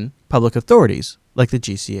certain public authorities like the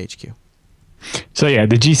GCHQ. So yeah,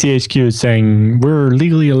 the GCHQ is saying we're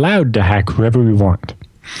legally allowed to hack whoever we want.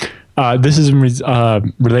 This is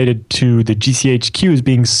related to the GCHQ is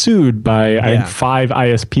being sued by I think 5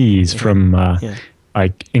 ISPs from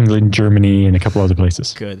like England, Germany, and a couple other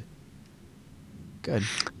places. Good.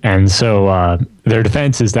 And so their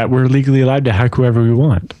defense is that we're legally allowed to hack whoever we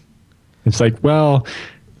want. It's like, well,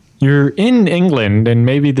 you're in England, and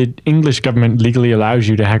maybe the English government legally allows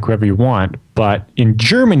you to hack whoever you want, but in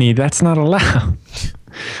Germany, that's not allowed.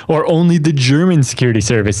 Or only the German security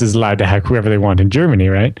service is allowed to hack whoever they want in Germany,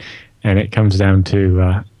 right? And it comes down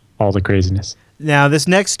to all the craziness. Now, this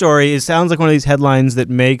next story, it sounds like one of these headlines that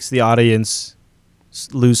makes the audience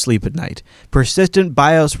lose sleep at night. Persistent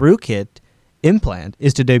BIOS rootkit implant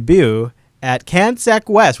is to debut at CanSec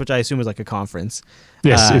West, which I assume is like a conference.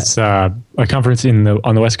 Yes, it's a conference on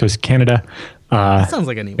the West Coast of Canada. That sounds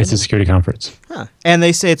like a neat one. It's a security conference. Huh. And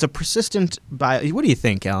they say it's a persistent BIOS. What do you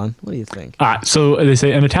think, Alan? What do you think? So they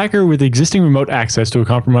say an attacker with existing remote access to a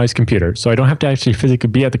compromised computer. So I don't have to actually physically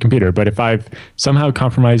be at the computer, but if I've somehow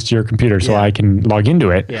compromised your computer so I can log into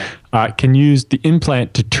it, can use the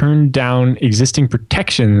implant to turn down existing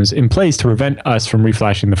protections in place to prevent us from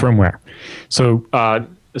reflashing the firmware. So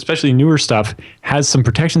especially newer stuff has some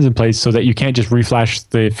protections in place so that you can't just reflash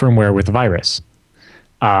the firmware with a virus.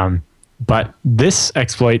 But this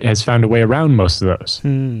exploit has found a way around most of those.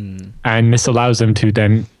 And this allows them to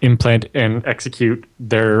then implant and execute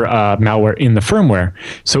their malware in the firmware.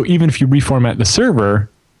 So even if you reformat the server,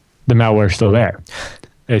 the malware is still there.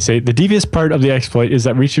 They say the devious part of the exploit is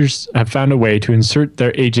that researchers have found a way to insert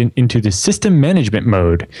their agent into the system management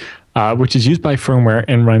mode, which is used by firmware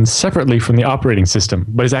and runs separately from the operating system,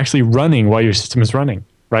 but is actually running while your system is running,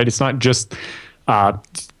 right? It's not just,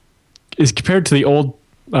 is compared to the old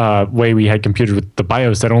way we had computers with the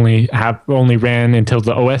BIOS that only ran until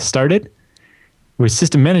the OS started. With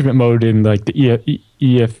system management mode in like the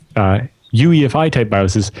UEFI type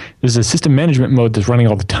BIOSes, there's a system management mode that's running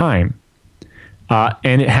all the time,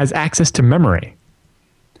 and it has access to memory.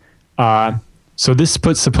 So this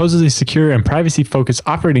puts supposedly secure and privacy-focused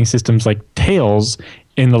operating systems like Tails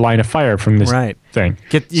in the line of fire from this thing.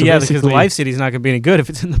 Because the Live City is not going to be any good if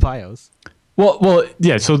it's in the BIOS. Well,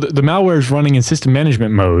 yeah. So the malware is running in system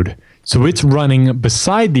management mode, so it's running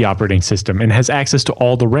beside the operating system and has access to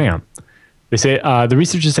all the RAM. They say the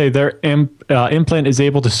researchers say their implant is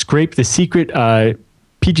able to scrape the secret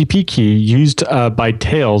PGP key used by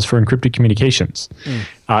Tails for encrypted communications.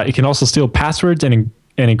 It can also steal passwords and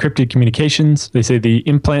encrypted communications. They say the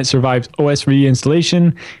implant survives OS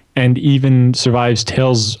reinstallation and even survives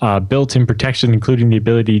Tails' built-in protection, including the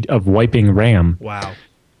ability of wiping RAM. Wow.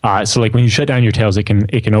 So like when you shut down your Tails, it can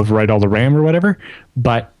overwrite all the RAM or whatever.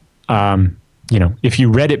 But if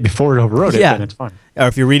you read it before it overwrote it, then it's fine. Or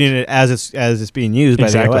if you're reading it as it's being used by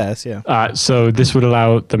the OS, so this would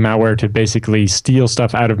allow the malware to basically steal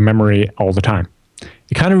stuff out of memory all the time.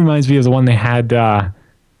 It kind of reminds me of the one they had, the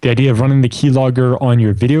idea of running the keylogger on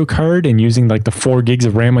your video card and using like the 4 gigs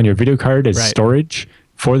of RAM on your video card as storage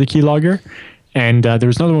for the keylogger. And there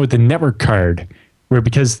was another one with the network card, where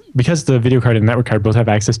because the video card and network card both have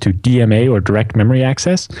access to DMA or direct memory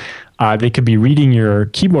access, they could be reading your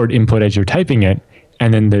keyboard input as you're typing it,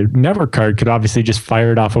 and then the network card could obviously just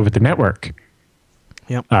fire it off over the network.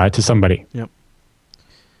 Yep. To somebody. Yep.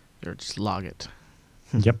 Or just log it.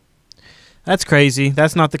 Yep. That's crazy.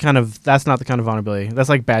 That's not the kind of vulnerability. That's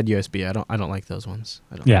like bad USB. I don't like those ones.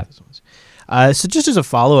 I don't like those ones. So just as a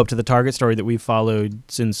follow-up to the Target story that we followed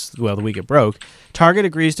since, the week it broke, Target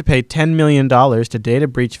agrees to pay $10 million to data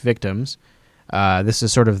breach victims. This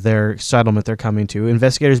is sort of their settlement they're coming to.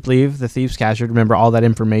 Investigators believe the thieves captured, remember, all that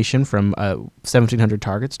information from 1,700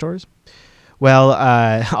 Target stores. Well,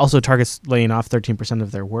 also Target's laying off 13%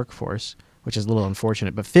 of their workforce, which is a little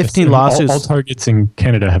unfortunate. But 15 lawsuits... All Targets in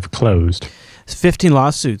Canada have closed. 15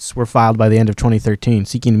 lawsuits were filed by the end of 2013,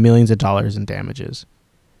 seeking millions of dollars in damages.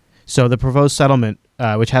 So the proposed settlement,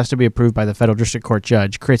 which has to be approved by the federal district court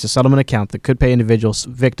judge, creates a settlement account that could pay individual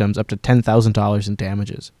victims up to $10,000 in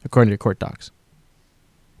damages, according to court docs.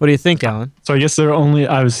 What do you think, Alan? So I guess I was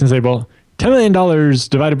going to say, well, $10 million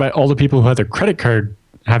divided by all the people who had their credit card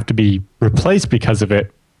have to be replaced because of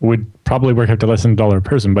it would probably work out to less than $1 a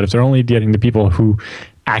person. But if they're only getting the people who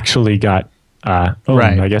actually got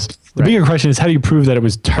owned, I guess. The bigger question is, how do you prove that it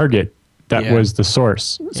was Target that was the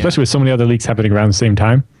source, especially with so many other leaks happening around the same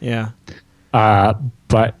time? Yeah.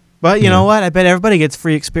 But you know what? I bet everybody gets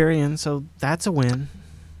free experience, so that's a win.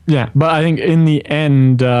 Yeah, but I think in the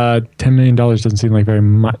end, $10 million doesn't seem like very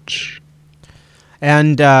much.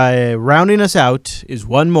 And rounding us out is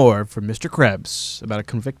one more from Mr. Krebs about a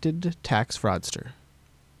convicted tax fraudster.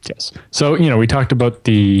 Yes. So, we talked about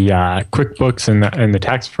the QuickBooks and the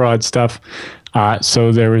tax fraud stuff.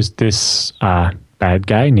 So there was this bad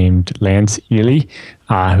guy named Lance Ely,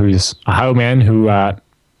 who's a Ohio man who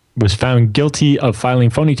was found guilty of filing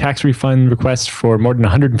phony tax refund requests for more than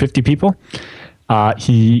 150 people.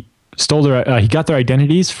 He stole he got their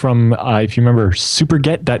identities from, if you remember,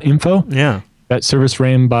 superget.info. Yeah. That service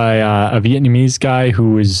ran by a Vietnamese guy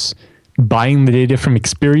who was buying the data from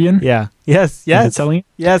Experian. Yeah. Yes. Selling it?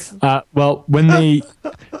 Yes. Well, when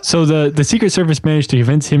so the Secret Service managed to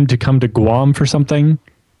convince him to come to Guam for something,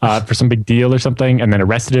 for some big deal or something, and then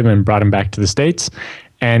arrested him and brought him back to the States.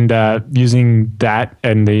 And using that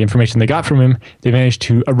and the information they got from him, they managed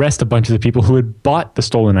to arrest a bunch of the people who had bought the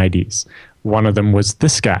stolen IDs. One of them was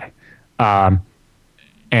this guy.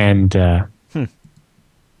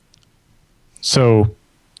 So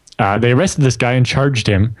they arrested this guy and charged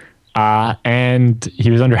him. And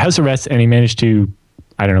he was under house arrest, and he managed to,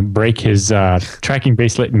 break his tracking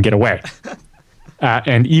bracelet and get away.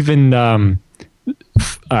 And even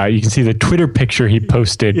you can see the Twitter picture he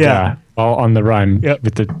posted all on the run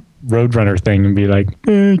with the Roadrunner thing and be like,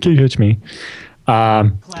 can't touch me.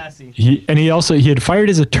 Classy. He had fired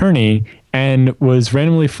his attorney and was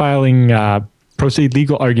randomly filing pro se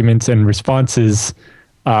legal arguments and responses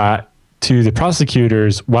to the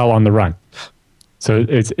prosecutors while on the run. So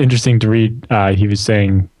it's interesting to read. He was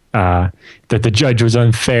saying that the judge was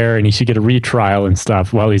unfair and he should get a retrial and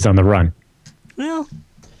stuff while he's on the run. Well,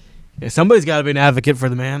 somebody's got to be an advocate for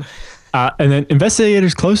the man. And then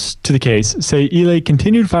investigators close to the case say Ely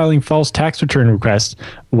continued filing false tax return requests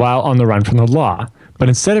while on the run from the law. But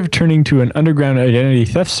instead of turning to an underground identity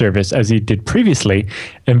theft service as he did previously,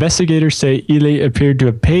 investigators say Ely appeared to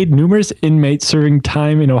have paid numerous inmates serving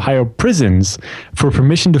time in Ohio prisons for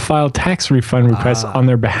permission to file tax refund requests on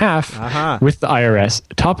their behalf with the IRS,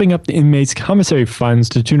 topping up the inmates' commissary funds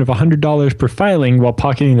to the tune of $100 per filing while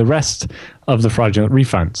pocketing the rest of the fraudulent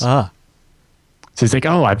refunds. So he's like,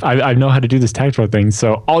 I know how to do this tax fraud thing,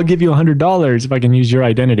 so I'll give you $100 if I can use your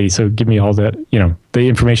identity. So give me all the, the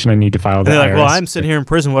information I need to file. They're like, well, I'm sitting here in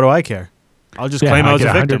prison. What do I care? I'll just claim I was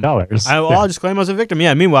a victim. I'll just claim I was a victim.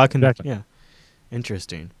 Yeah. Meanwhile, I can. Exactly. Yeah.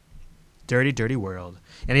 Interesting. Dirty, dirty world.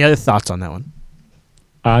 Any other thoughts on that one?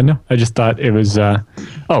 No, I just thought it was. The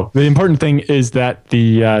important thing is that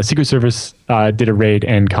the Secret Service did a raid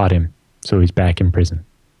and caught him, so he's back in prison.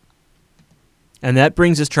 And that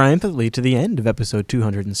brings us triumphantly to the end of episode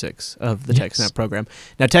 206 of the TechSNAP program.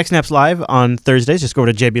 Now, TechSNAP's live on Thursdays. Just go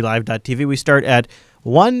to jblive.tv. We start at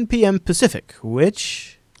 1 p.m. Pacific,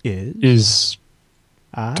 which is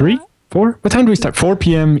 3, 4? What time do we start? 4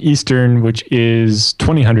 p.m. Eastern, which is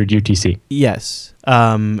 2000 UTC. Yes.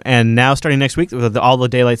 And now, starting next week, all the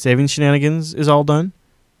daylight savings shenanigans is all done.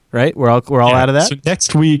 Right, we're all out of that. So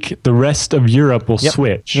next week, the rest of Europe will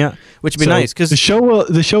switch. Yeah, which would be nice because the show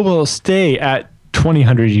will stay at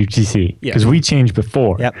 2000 UTC because we changed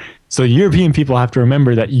before. Yep. So European people have to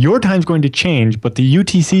remember that your time's going to change, but the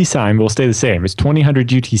UTC sign will stay the same. It's 2000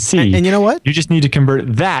 UTC. And you know what? You just need to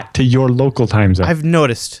convert that to your local time zone. I've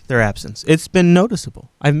noticed their absence. It's been noticeable.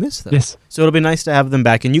 I've missed them. Yes. So it'll be nice to have them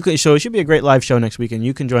back. And it should be a great live show next week, and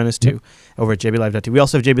you can join us too over at jblive.tv. We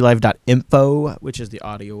also have jblive.info, which is the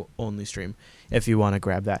audio-only stream, if you want to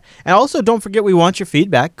grab that. And also, don't forget, we want your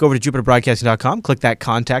feedback. Go over to jupiterbroadcasting.com, click that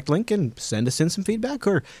contact link, and send us in some feedback,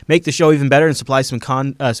 or make the show even better and supply some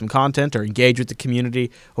content, or engage with the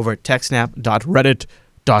community over at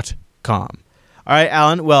techsnap.reddit.com. All right,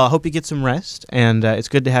 Alan, well, I hope you get some rest, and it's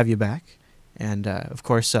good to have you back. And, of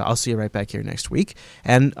course, I'll see you right back here next week.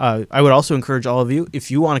 And I would also encourage all of you,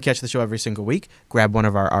 if you want to catch the show every single week, grab one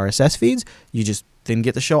of our RSS feeds. You just then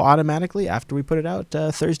get the show automatically after we put it out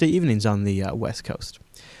Thursday evenings on the West Coast.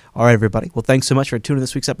 All right, everybody. Well, thanks so much for tuning in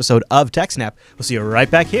this week's episode of TechSNAP. We'll see you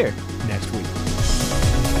right back here next week.